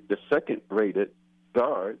was, I think, the second-rated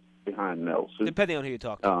guard behind Nelson. Depending on who you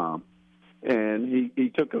talk to. And he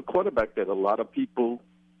took a quarterback that a lot of people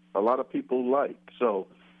like. So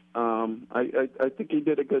I think he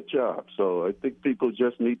did a good job. So I think people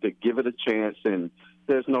just need to give it a chance, and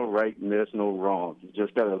there's no right and there's no wrong. You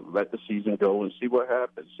just got to let the season go and see what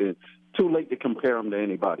happens. And too late to compare him to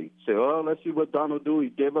anybody. Say, oh, let's see what Donald do. He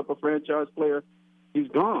gave up a franchise player. He's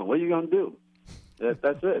gone. What are you going to do?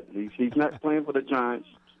 That's it. He's not playing for the Giants.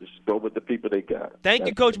 Just go with the people they got. Thank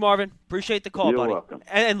you, Coach Marvin. Appreciate the call, You're buddy. welcome.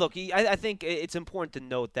 And look, I think it's important to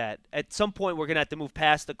note that at some point we're going to have to move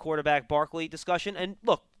past the quarterback Barkley discussion. And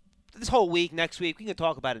look, this whole week, next week, we can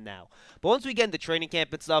talk about it now. But once we get into training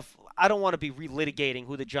camp and stuff, I don't want to be relitigating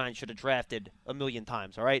who the Giants should have drafted a million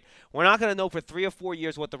times, all right? We're not going to know for 3 or 4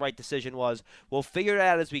 years what the right decision was. We'll figure it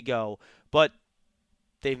out as we go. But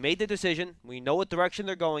they've made the decision. We know what direction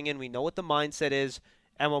they're going in. We know what the mindset is.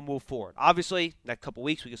 And we'll move forward. Obviously, next couple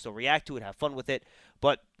weeks, we can still react to it, have fun with it.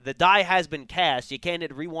 But the die has been cast. You can't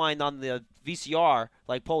hit rewind on the VCR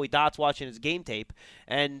like Paulie Dott's watching his game tape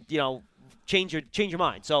and, change your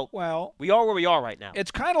mind. So we are where we are right now.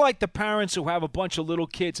 It's kind of like the parents who have a bunch of little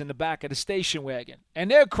kids in the back of the station wagon,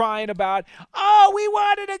 and they're crying about, oh, we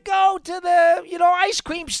wanted to go to the, ice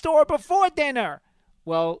cream store before dinner.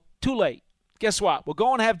 Well, too late. Guess what? We'll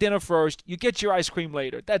go and have dinner first. You get your ice cream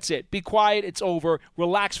later. That's it. Be quiet. It's over.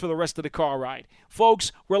 Relax for the rest of the car ride.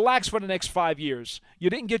 Folks, relax for the next 5 years.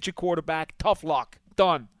 You didn't get your quarterback. Tough luck.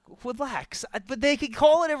 Done. Relax. But they can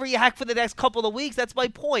call it a react for the next couple of weeks. That's my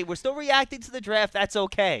point. We're still reacting to the draft. That's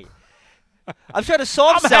okay. I'm trying to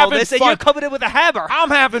soft sell this, and you're coming in with a hammer.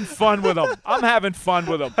 I'm having fun with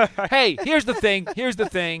them. Hey, here's the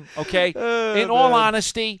thing, okay? In all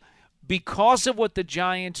honesty, because of what the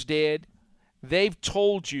Giants did, they've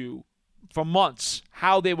told you for months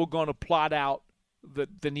how they were going to plot out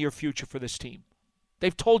the near future for this team.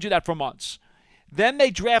 They've told you that for months. Then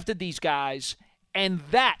they drafted these guys, and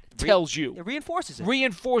that tells you. It reinforces it.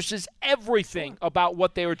 Reinforces everything about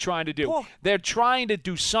what they were trying to do. They're trying to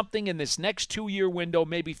do something in this next 2-year window,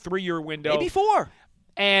 maybe 3-year window. Maybe 4.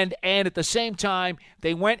 And at the same time,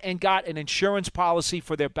 they went and got an insurance policy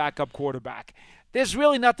for their backup quarterback. There's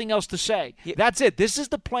really nothing else to say. That's it. This is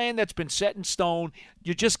the plan that's been set in stone.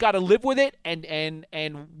 You just got to live with it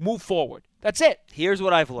and move forward. That's it. Here's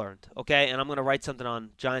what I've learned, okay? And I'm going to write something on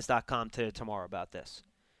Giants.com tomorrow about this.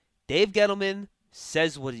 Dave Gettleman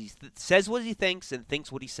says what he thinks and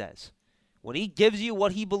thinks what he says. When he gives you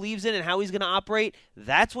what he believes in and how he's going to operate,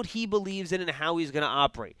 that's what he believes in and how he's going to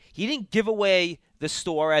operate. He didn't give away the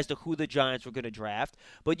store as to who the Giants were going to draft.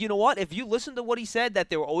 But you know what? If you listen to what he said, that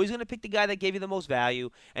they were always going to pick the guy that gave you the most value,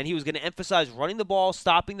 and he was going to emphasize running the ball,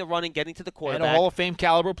 stopping the run, and getting to the quarterback. And a Hall of Fame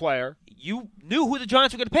caliber player. You knew who the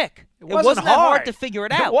Giants were going to pick. It wasn't that hard to figure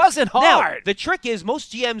it out. It wasn't hard. Now, the trick is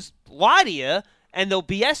most GMs lie to you, and they'll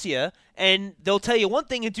BS you, and they'll tell you one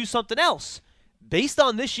thing and do something else. Based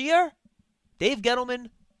on this year, Dave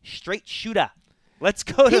Gettleman, straight shooter. Let's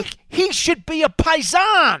go to... He should be a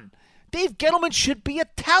paisan. Dave Gettleman should be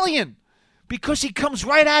Italian because he comes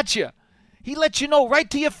right at you. He lets you know right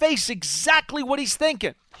to your face exactly what he's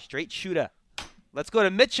thinking. Straight shooter. Let's go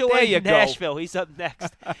to Mitchell in Nashville. He's up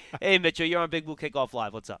next. Hey, Mitchell, you're on Big Blue Kickoff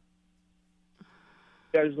Live. What's up?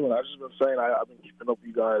 Yeah, I've just been saying I've been keeping up with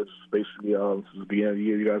you guys basically since the beginning of the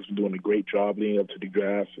year. You guys have been doing a great job leading up to the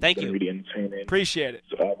draft. Thank you. It's been really entertaining. Appreciate it.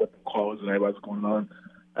 What the calls and everybody's going on.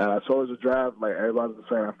 As far as the draft, like everybody's been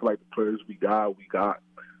saying, I feel like the players we got.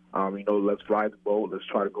 Let's ride the boat. Let's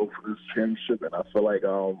try to go for this championship. And I feel like,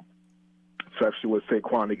 especially with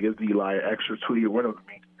Saquon, it gives Eli an extra 2-year window to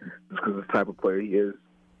me, just because of the type of player he is.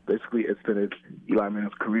 Basically, extended Eli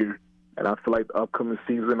Manning's career. And I feel like the upcoming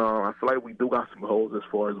season, I feel like we do got some holes as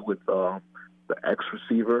far as with the X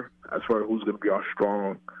receiver, as far as who's going to be our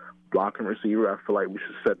strong blocking receiver. I feel like we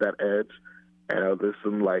should set that edge. And there's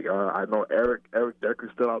some, I know Eric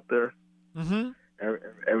Decker's still out there. Mm-hmm.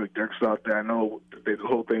 Eric Decker's out there. I know there's the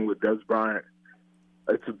whole thing with Des Bryant.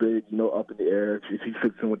 It's a big, up in the air if he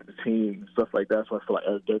fits in with the team and stuff like that. So I feel like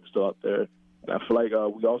Eric Decker's still out there. I feel like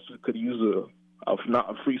we also could use not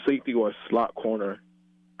a free safety or a slot corner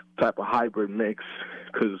type of hybrid mix,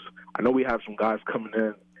 because I know we have some guys coming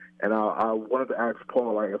in, and I wanted to ask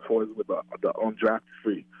Paul, like, as far as with the undrafted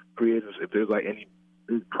free agents, if there's like any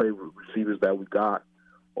big play receivers that we got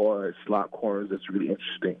or slot corners that's really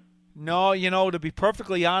interesting. No, to be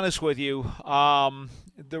perfectly honest with you,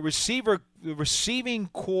 the receiving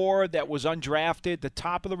core that was undrafted, the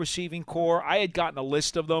top of the receiving core, I had gotten a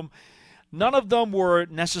list of them. None of them were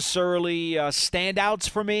necessarily standouts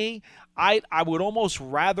for me. I would almost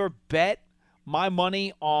rather bet my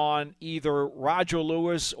money on either Roger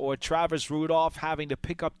Lewis or Travis Rudolph having to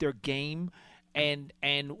pick up their game and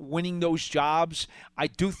winning those jobs. I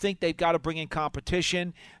do think they've got to bring in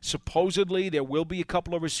competition. Supposedly there will be a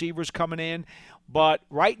couple of receivers coming in. But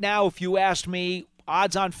right now, if you ask me,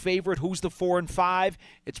 odds-on favorite, who's the 4 and 5,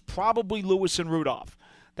 it's probably Lewis and Rudolph.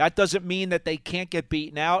 That doesn't mean that they can't get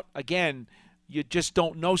beaten out. Again, you just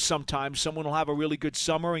don't know sometimes. Someone will have a really good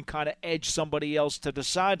summer and kind of edge somebody else to the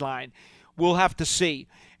sideline. We'll have to see.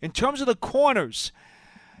 In terms of the corners,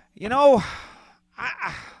 the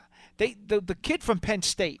kid from Penn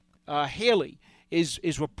State, Haley, is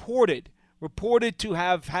reported to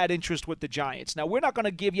have had interest with the Giants. Now, we're not going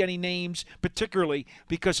to give you any names particularly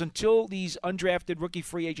because until these undrafted rookie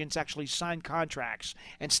free agents actually sign contracts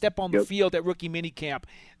and step on the field at rookie minicamp,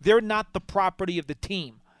 they're not the property of the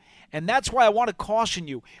team. And that's why I want to caution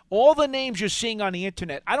you. All the names you're seeing on the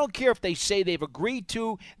internet, I don't care if they say they've agreed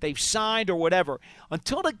to, they've signed, or whatever.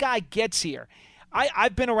 Until the guy gets here,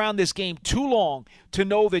 I've been around this game too long to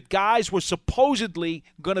know that guys were supposedly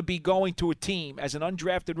going to be going to a team as an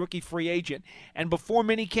undrafted rookie free agent, and before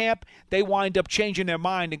minicamp, they wind up changing their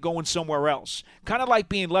mind and going somewhere else. Kind of like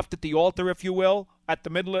being left at the altar, if you will, at the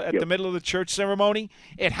middle of the church ceremony.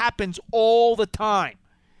 It happens all the time.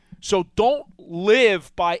 So don't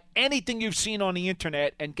live by anything you've seen on the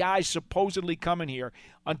internet and guys supposedly coming here.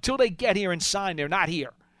 Until they get here and sign, they're not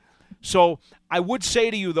here. So I would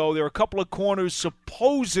say to you, though, there are a couple of corners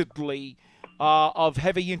supposedly of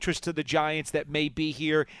heavy interest to the Giants that may be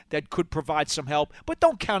here that could provide some help. But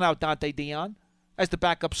don't count out Dante Dion as the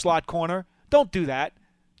backup slot corner. Don't do that.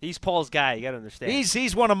 He's Paul's guy. You got to understand.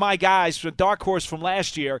 He's one of my guys, the dark horse from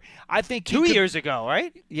last year. I think 2 years ago,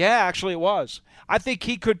 right? Yeah, actually it was. I think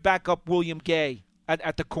he could back up William Gay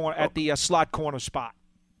at the corner at the slot corner spot.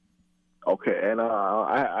 Okay, and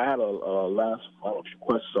I had a last few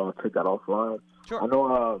questions. I'll take that offline. Sure. I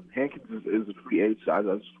know Hankins is a free agent. I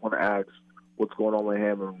just want to ask what's going on with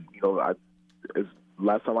him. And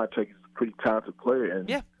last time I checked, he's a pretty talented player, and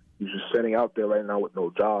he's just sitting out there right now with no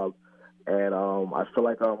job. And I feel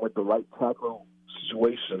like with the right tackle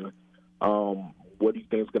situation, what do you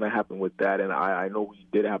think is going to happen with that? And I know we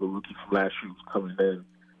did have a rookie from last year who's coming in,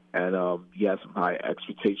 and he has some high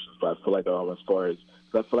expectations. But I feel like as far as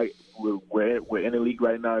I feel like we're in a league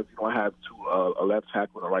right now. If you don't have a left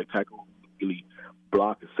tackle and a right tackle who really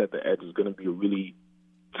block and set the edge, it's going to be a really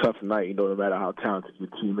tough night. No matter how talented your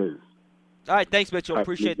team is. All right, thanks, Mitchell.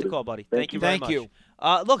 Appreciate the call, buddy. Thank you very much. Thank you.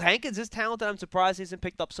 Look, Hankins is talented. I'm surprised he hasn't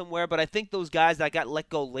picked up somewhere, but I think those guys that got let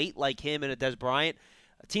go late, like him and a Des Bryant,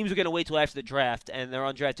 teams are going to wait till after the draft, and their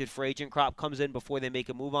undrafted free agent crop comes in before they make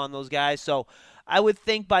a move on those guys. So I would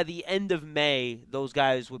think by the end of May, those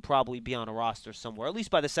guys would probably be on a roster somewhere, at least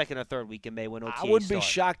by the second or third week in May when OTAs I wouldn't start. be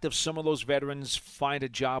shocked if some of those veterans find a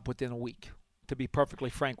job within a week, to be perfectly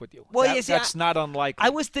frank with you. Well, that's not unlikely. I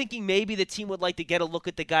was thinking maybe the team would like to get a look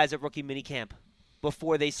at the guys at rookie minicamp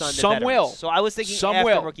before they sign the Some veterans. will. So I was thinking Some after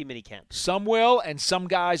will. rookie minicamp. Some will, and some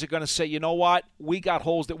guys are going to say, you know what, we got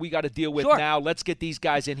holes that we got to deal with now. Let's get these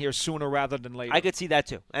guys in here sooner rather than later. I could see that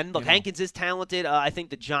too. And look, Hankins is talented. I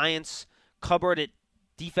think the Giants' cupboard at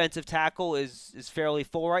defensive tackle is fairly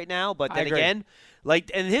full right now. But then again,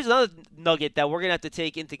 and here's another nugget that we're gonna have to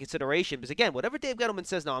take into consideration because again, whatever Dave Gettleman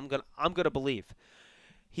says now, I'm gonna believe.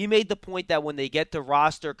 He made the point that when they get to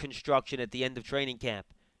roster construction at the end of training camp,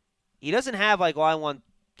 he doesn't have I want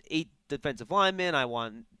 8 defensive linemen, I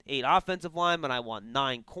want 8 offensive linemen, I want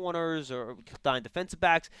 9 corners or 9 defensive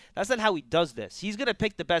backs. That's not how he does this. He's going to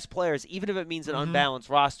pick the best players, even if it means an unbalanced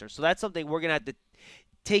roster. So that's something we're going to have to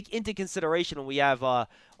take into consideration when we have our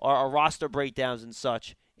roster breakdowns and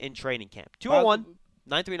such in training camp.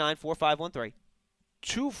 201-939-4513.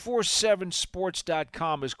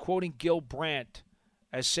 247sports.com is quoting Gil Brandt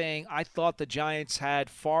as saying, I thought the Giants had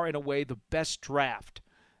far and away the best draft.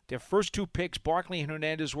 Their first 2 picks, Barkley and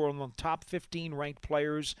Hernandez, were on the top 15 ranked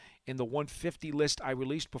players in the 150 list I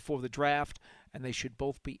released before the draft, and they should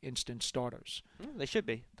both be instant starters. They should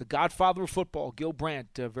be. The godfather of football, Gil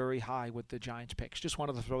Brandt, very high with the Giants picks. Just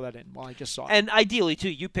wanted to throw that in while I just saw it. And ideally, too,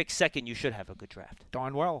 you pick second, you should have a good draft.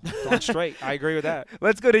 Darn well. Darn straight. I agree with that.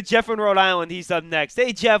 Let's go to Jeff in Rhode Island. He's up next.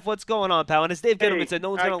 Hey, Jeff, what's going on, pal? And as Dave Gettleman said, no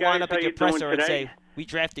one's going to line up at your presser and say, we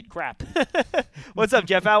drafted crap. What's up,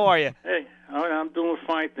 Jeff? How are you? Hey, I'm doing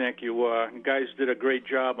fine, thank you. You guys did a great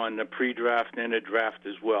job on the pre-draft and the draft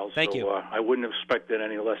as well. Thank you. I wouldn't have expected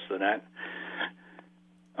any less than that.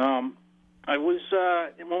 I was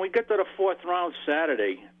when we got to the 4th round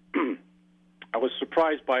Saturday, I was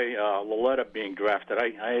surprised by Laletta being drafted.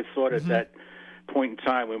 I had thought at that point in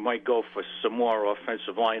time we might go for some more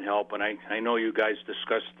offensive line help, and I know you guys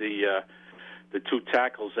discussed the 2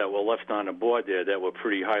 tackles that were left on the board there that were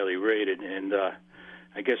pretty highly rated, and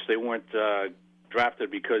I guess they weren't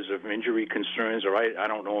drafted because of injury concerns, or I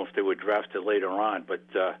don't know if they were drafted later on. But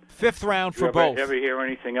 5th round for both. Ever hear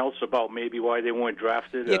anything else about maybe why they weren't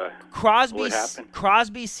drafted? Yeah,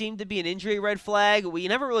 Crosby seemed to be an injury red flag. We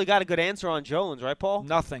never really got a good answer on Jones, right, Paul?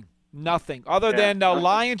 Nothing. Other than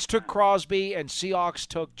Lions took Crosby and Seahawks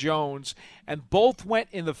took Jones, and both went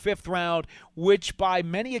in the 5th round, which by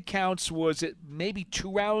many accounts was maybe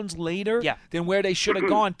 2 rounds later than where they should have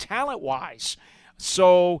gone talent-wise.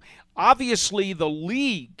 So obviously the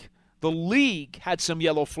league had some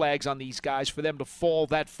yellow flags on these guys for them to fall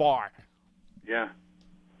that far. Yeah.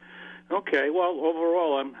 Okay. Well,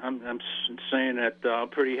 overall, I'm saying that I'm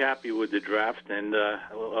pretty happy with the draft, and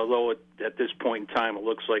although at this point in time it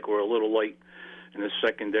looks like we're a little late in the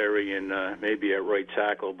secondary and maybe at right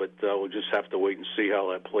tackle, but we'll just have to wait and see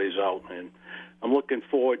how that plays out. And I'm looking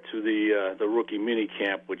forward to the rookie mini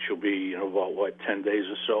camp, which will be about 10 days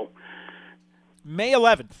or so. May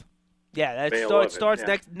 11th. Yeah, that starts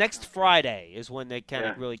next Friday is when it kind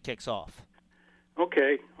of really kicks off.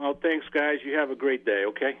 Okay. Well, thanks, guys. You have a great day,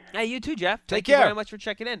 okay? Hey, you too, Jeff. Take care. Thank you very much for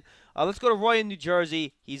checking in. Let's go to Roy in New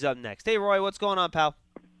Jersey. He's up next. Hey, Roy, what's going on, pal?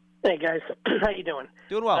 Hey, guys. How you doing?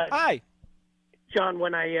 Doing well. Hi. John,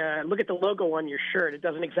 when I look at the logo on your shirt, it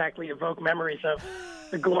doesn't exactly evoke memories of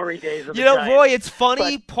the glory days of the Giants. Roy, it's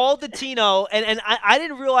funny. Paul Dottino, and I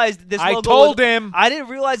didn't realize this logo I didn't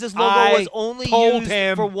realize this logo was only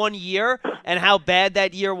used for 1 year and how bad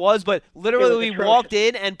that year was. But literally, we walked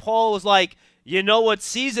in, and Paul was like, "You know what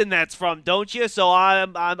season that's from, don't you?" So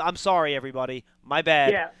I'm sorry, everybody. My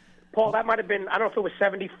bad. Yeah. Paul, that might have been, I don't know if it was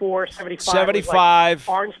 74, 75. 75.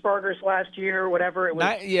 Like Arnsperger's last year or whatever. It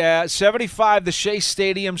was. 75, the Shea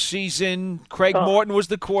Stadium season. Craig Morton was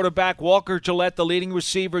the quarterback. Walker Gillette, the leading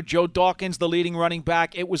receiver. Joe Dawkins, the leading running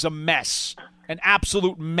back. It was a mess, an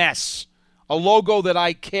absolute mess. A logo that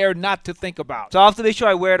I care not to think about. So I'll have to make sure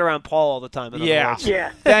I wear it around Paul all the time. Yeah.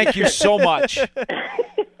 Thank you so much.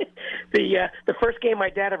 The first game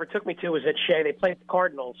my dad ever took me to was at Shea. They played the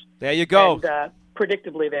Cardinals. There you go. And,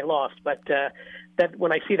 predictably, they lost, but that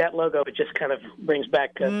when I see that logo, it just kind of brings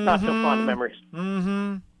back not so fond memories.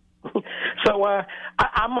 Mm-hmm. So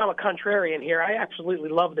I'm a contrarian here. I absolutely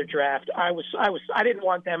love the draft. I didn't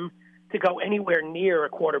want them to go anywhere near a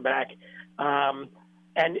quarterback, and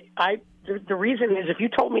the reason is if you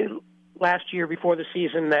told me last year before the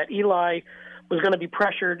season that Eli was going to be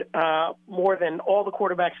pressured more than all the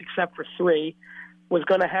quarterbacks except for 3. Was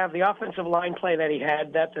going to have the offensive line play that he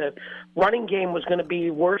had, that the running game was going to be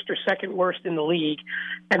worst or second worst in the league,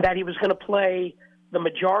 and that he was going to play the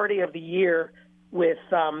majority of the year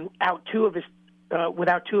without two of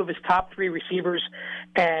his top 3 receivers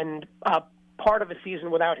and part of a season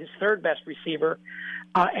without his 3rd best receiver,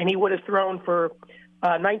 and he would have thrown for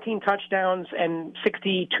 19 touchdowns and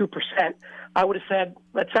 62%. I would have said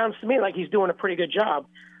that sounds to me like he's doing a pretty good job.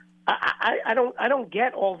 I don't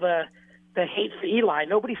get all the hate for Eli.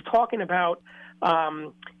 Nobody's talking about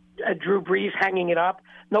Drew Brees hanging it up.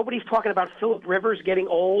 Nobody's talking about Phillip Rivers getting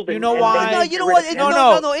old. You know why? No, you know what?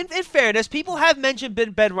 No. In fairness, people have mentioned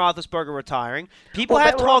Ben Roethlisberger retiring. People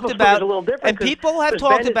have talked about, and people have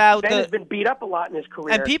talked about Ben has been beat up a lot in his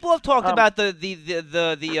career. And people have talked about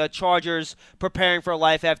the Chargers preparing for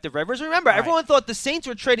life after Rivers. Remember, everyone thought the Saints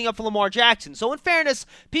were trading up for Lamar Jackson. So in fairness,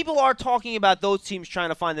 people are talking about those teams trying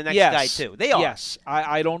to find the next guy too. They are. Yes,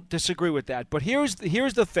 I don't disagree with that. But here's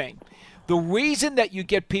the thing. The reason that you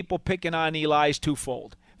get people picking on Eli is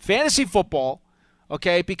twofold. Fantasy football,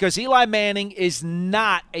 okay, because Eli Manning is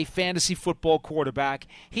not a fantasy football quarterback.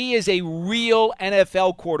 He is a real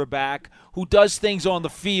NFL quarterback who does things on the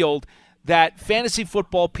field that fantasy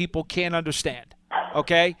football people can't understand,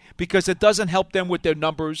 okay, because it doesn't help them with their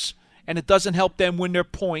numbers. and it doesn't help them win their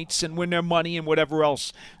points and win their money and whatever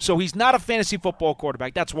else. So he's not a fantasy football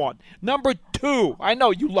quarterback. That's one. Number two, I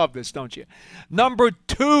know you love this, don't you? Number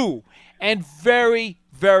two, and very,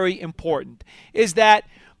 very important, is that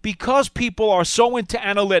because people are so into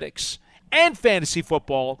analytics and fantasy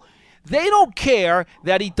football, they don't care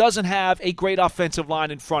that he doesn't have a great offensive line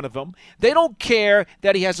in front of him. They don't care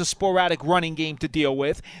that he has a sporadic running game to deal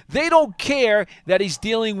with. They don't care that he's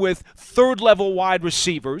dealing with third-level wide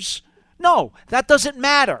receivers. No, that doesn't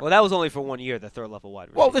matter. Well, that was only for 1 year, the third-level wide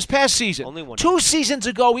receiver. Well, this past season. Only 1 2 seasons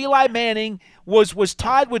ago, Eli Manning was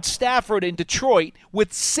tied with Stafford in Detroit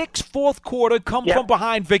with 6 fourth-quarter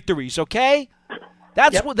come-from-behind victories, okay?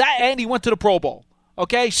 That's what that, and he went to the Pro Bowl.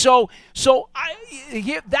 Okay, so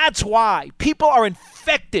that's why people are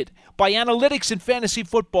infected by analytics in fantasy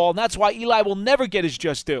football, and that's why Eli will never get his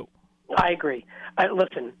just due. I agree.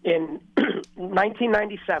 Listen, in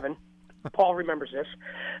 1997, Paul remembers this,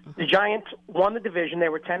 the Giants won the division. They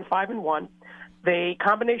were 10-5-1. The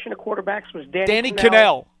combination of quarterbacks was Danny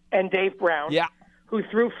Cannell and Dave Brown, who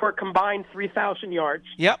threw for a combined 3,000 yards.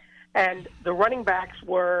 Yep. And the running backs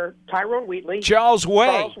were Tyrone Wheatley, Charles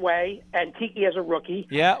Way, and Tiki as a rookie.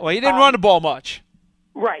 Yeah, well, he didn't run the ball much.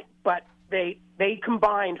 Right, but they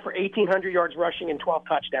combined for 1,800 yards rushing and 12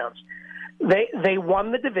 touchdowns. They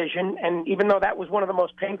won the division, and even though that was one of the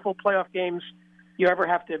most painful playoff games you ever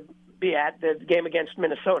have to be at, the game against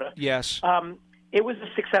Minnesota. Yes. It was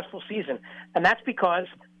a successful season, and that's because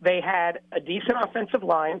they had a decent offensive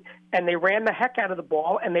line, and they ran the heck out of the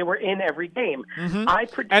ball, and they were in every game. Mm-hmm.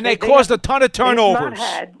 And they caused a ton of turnovers. They've not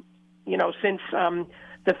had, since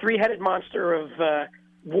the three-headed monster of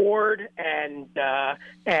Ward and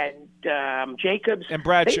Jacobs and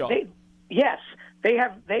Bradshaw. They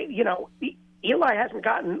have. Eli hasn't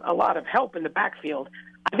gotten a lot of help in the backfield.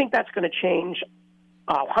 I think that's going to change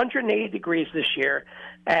 180 degrees this year,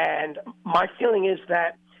 and my feeling is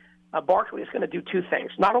that Barkley is going to do two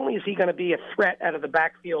things. Not only is he going to be a threat out of the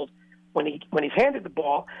backfield when he's handed the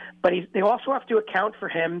ball, but they also have to account for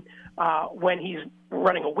him when he's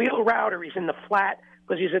running a wheel route or he's in the flat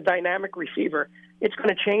because he's a dynamic receiver. It's going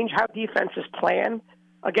to change how defenses plan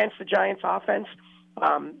against the Giants' offense.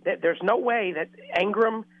 There's no way that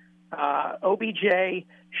Ingram, OBJ,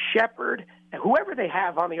 Shepard, whoever they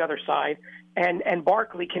have on the other side, and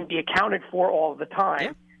Barkley can be accounted for all the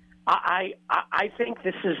time. Yeah. I think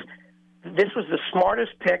this was the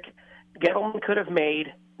smartest pick Gettleman could have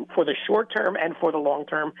made for the short term and for the long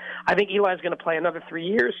term. I think Eli's going to play another 3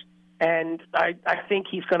 years, and I think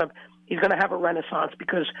he's going to have a renaissance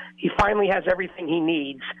because he finally has everything he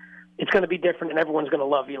needs. It's going to be different, and everyone's going to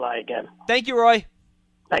love Eli again. Thank you, Roy.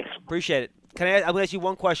 Thanks. Appreciate it. I'm going to ask you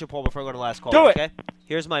one question, Paul, before I go to the last call. Do it. Okay?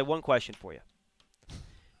 Here's my one question for you.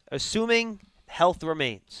 Assuming health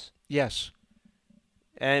remains. Yes.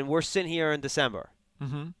 And we're sitting here in December.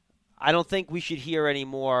 Mm-hmm. I don't think we should hear any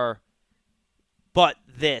more but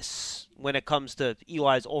this when it comes to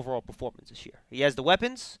Eli's overall performance this year. He has the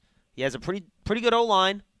weapons. He has a pretty good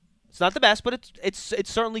O-line. It's not the best, but it's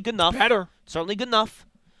certainly good enough. Better. Certainly good enough.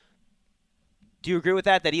 Do you agree with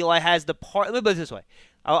that Eli has the part? Let me put it this way.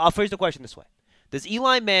 I'll phrase the question this way. Does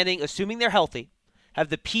Eli Manning, assuming they're healthy, have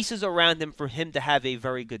the pieces around him for him to have a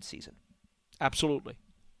very good season? Absolutely.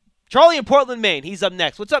 Charlie in Portland, Maine. He's up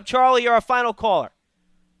next. What's up, Charlie? You're our final caller.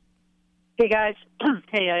 Hey, guys.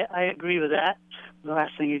 Hey, I agree with that, the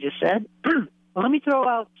last thing you just said. Well, let me throw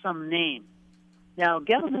out some names. Now,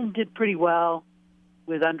 Gettleman did pretty well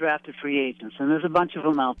with undrafted free agents, and there's a bunch of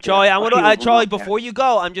them out there. Charlie, before you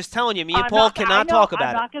go, I'm just telling you, me and Paul cannot talk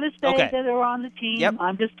about it. I'm not going to say that they're on the team. Yep.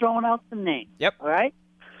 I'm just throwing out some names. Yep. All right?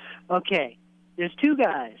 Okay. There's two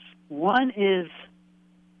guys. One is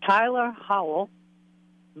Tyler Howell,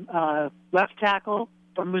 left tackle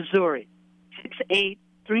from Missouri, 6'8",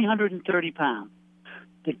 330 pounds.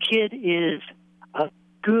 The kid is a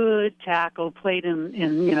good tackle, played in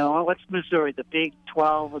what's Missouri, the Big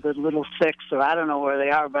 12 or the Little 6, or I don't know where they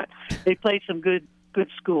are, but they played some good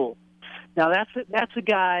school. Now that's a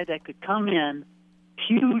guy that could come in,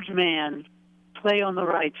 huge man, play on the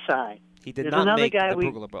right side. He did not make the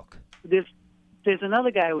Brugler book. There's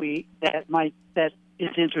another guy that is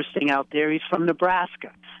interesting out there. He's from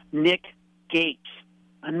Nebraska, Nick Gates,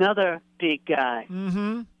 another big guy.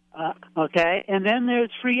 Mm-hmm. Okay, and then there's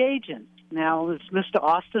free agents. Now, it's Mr.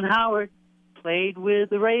 Austin Howard, played with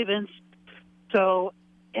the Ravens. So,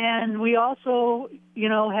 and we also,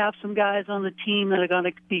 have some guys on the team that are going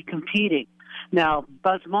to be competing. Now,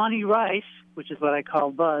 Monty Rice, which is what I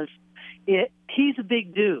call Buzz, he's a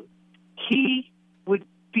big dude. He would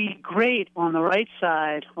be great on the right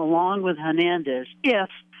side along with Hernandez if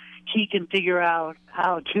he can figure out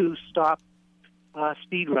how to stop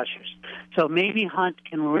speed rushers. So maybe Hunt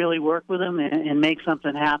can really work with him and make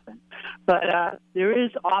something happen. But there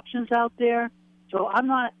is options out there, so I'm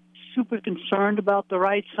not super concerned about the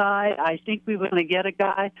right side. I think we were going to get a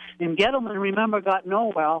guy. And Gettleman, remember, got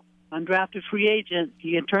Noel, undrafted free agent.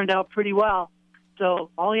 He had turned out pretty well.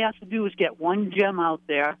 So all he has to do is get one gem out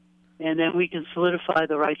there, and then we can solidify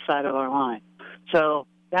the right side of our line. So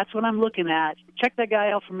that's what I'm looking at. Check that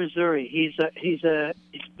guy out from Missouri. He's a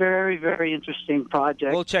very, very interesting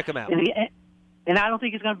project. We'll check him out. And I don't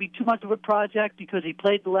think it's going to be too much of a project because he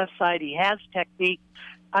played the left side. He has technique.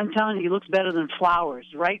 I'm telling you, he looks better than Flowers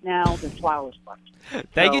right now than Flowers looks.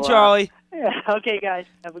 Thank you, Charlie. Okay, guys.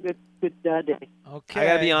 Have a good day. Okay. I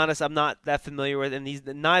got to be honest, I'm not that familiar with him.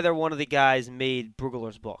 Neither one of the guys made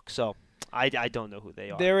Brugler's book, so I don't know who they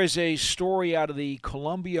are. There is a story out of the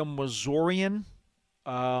Columbia Missourian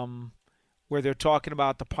where they're talking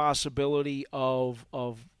about the possibility of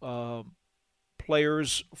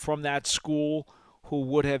players from that school who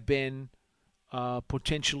would have been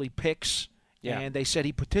potentially picks. Yeah. And they said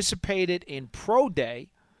he participated in Pro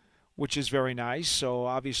Day, which is very nice. So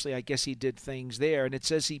obviously I guess he did things there. And it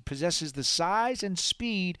says he possesses the size and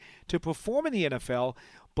speed to perform in the NFL,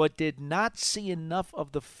 but did not see enough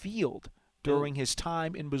of the field during his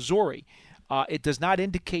time in Missouri. It does not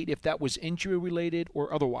indicate if that was injury-related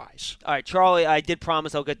or otherwise. All right, Charlie, I did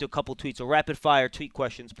promise I'll get to a couple tweets. So rapid-fire tweet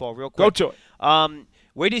questions, Paul, real quick. Go to it.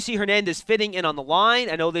 Where do you see Hernandez fitting in on the line?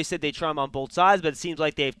 I know they said they try him on both sides, but it seems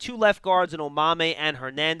like they have two left guards in Omameh and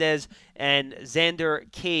Hernandez, and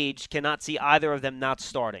Xander Cage cannot see either of them not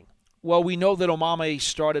starting. Well, we know that Omameh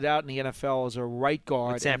started out in the NFL as a right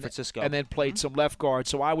guard With San Francisco. and then played some left guard,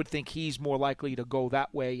 so I would think he's more likely to go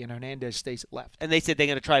that way, and Hernandez stays at left. And they said they're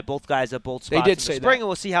going to try both guys at both spots They did in the say spring, that. and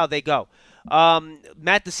we'll see how they go.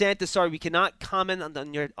 Matt DeSantis, sorry, we cannot comment on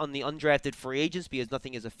the undrafted free agents because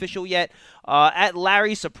nothing is official yet. At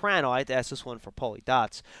Larry Soprano, I had to ask this one for Paulie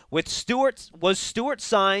Dots. Was Stewart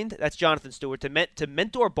signed, that's Jonathan Stewart, to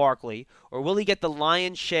mentor Barkley, or will he get the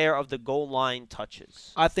lion's share of the goal line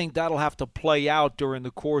touches? I think that'll have to play out during the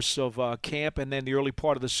course of camp and then the early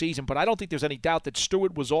part of the season. But I don't think there's any doubt that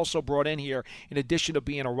Stewart was also brought in here in addition to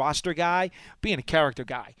being a roster guy, being a character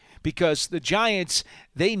guy. Because the Giants,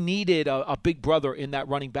 they needed a big brother in that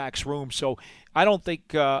running backs room. So I don't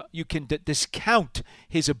think you can discount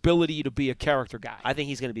his ability to be a character guy. I think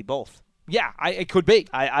he's going to be both. Yeah, it could be.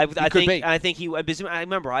 I think he. I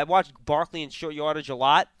remember I watched Barkley in short yardage a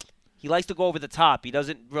lot. He likes to go over the top. He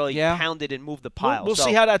doesn't really pound it and move the pile. We'll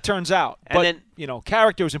see how that turns out. And but,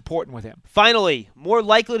 character is important with him. Finally, more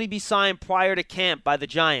likely to be signed prior to camp by the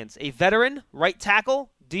Giants. A veteran, right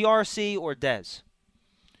tackle, DRC, or Dez?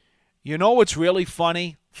 You know what's really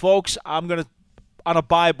funny? Folks, I'm going to, on a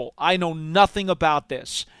Bible, I know nothing about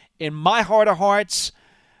this. In my heart of hearts,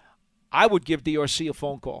 I would give DRC a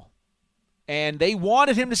phone call. And they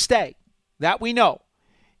wanted him to stay. That we know.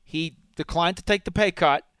 He declined to take the pay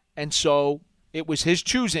cut. And so it was his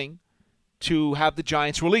choosing to have the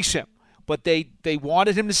Giants release him. But they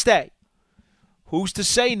wanted him to stay. Who's to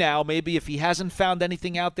say now, maybe if he hasn't found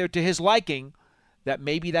anything out there to his liking, that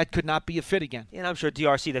maybe that could not be a fit again. And I'm sure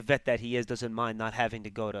DRC, the vet that he is, doesn't mind not having to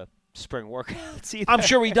go to spring workouts either. I'm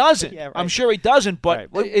sure he doesn't. Yeah, right. I'm sure he doesn't, but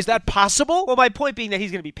Right. Well, is that possible? Well, my point being that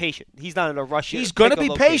he's going to be patient. He's not in a rush. He's going to be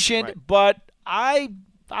patient, right. but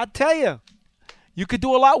I'll tell you, you could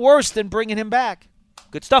do a lot worse than bringing him back.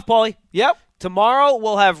 Good stuff, Paulie. Yep. Tomorrow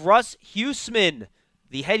we'll have Russ Huesman,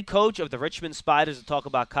 the head coach of the Richmond Spiders, to talk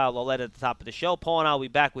about Kyle Lauletta at the top of the show. Paul and I will be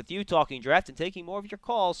back with you talking draft and taking more of your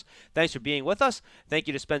calls. Thanks for being with us. Thank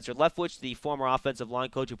you to Spencer Leftwich, the former offensive line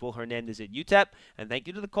coach of Will Hernandez at UTEP. And thank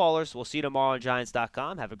you to the callers. We'll see you tomorrow on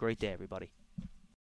Giants.com. Have a great day, everybody.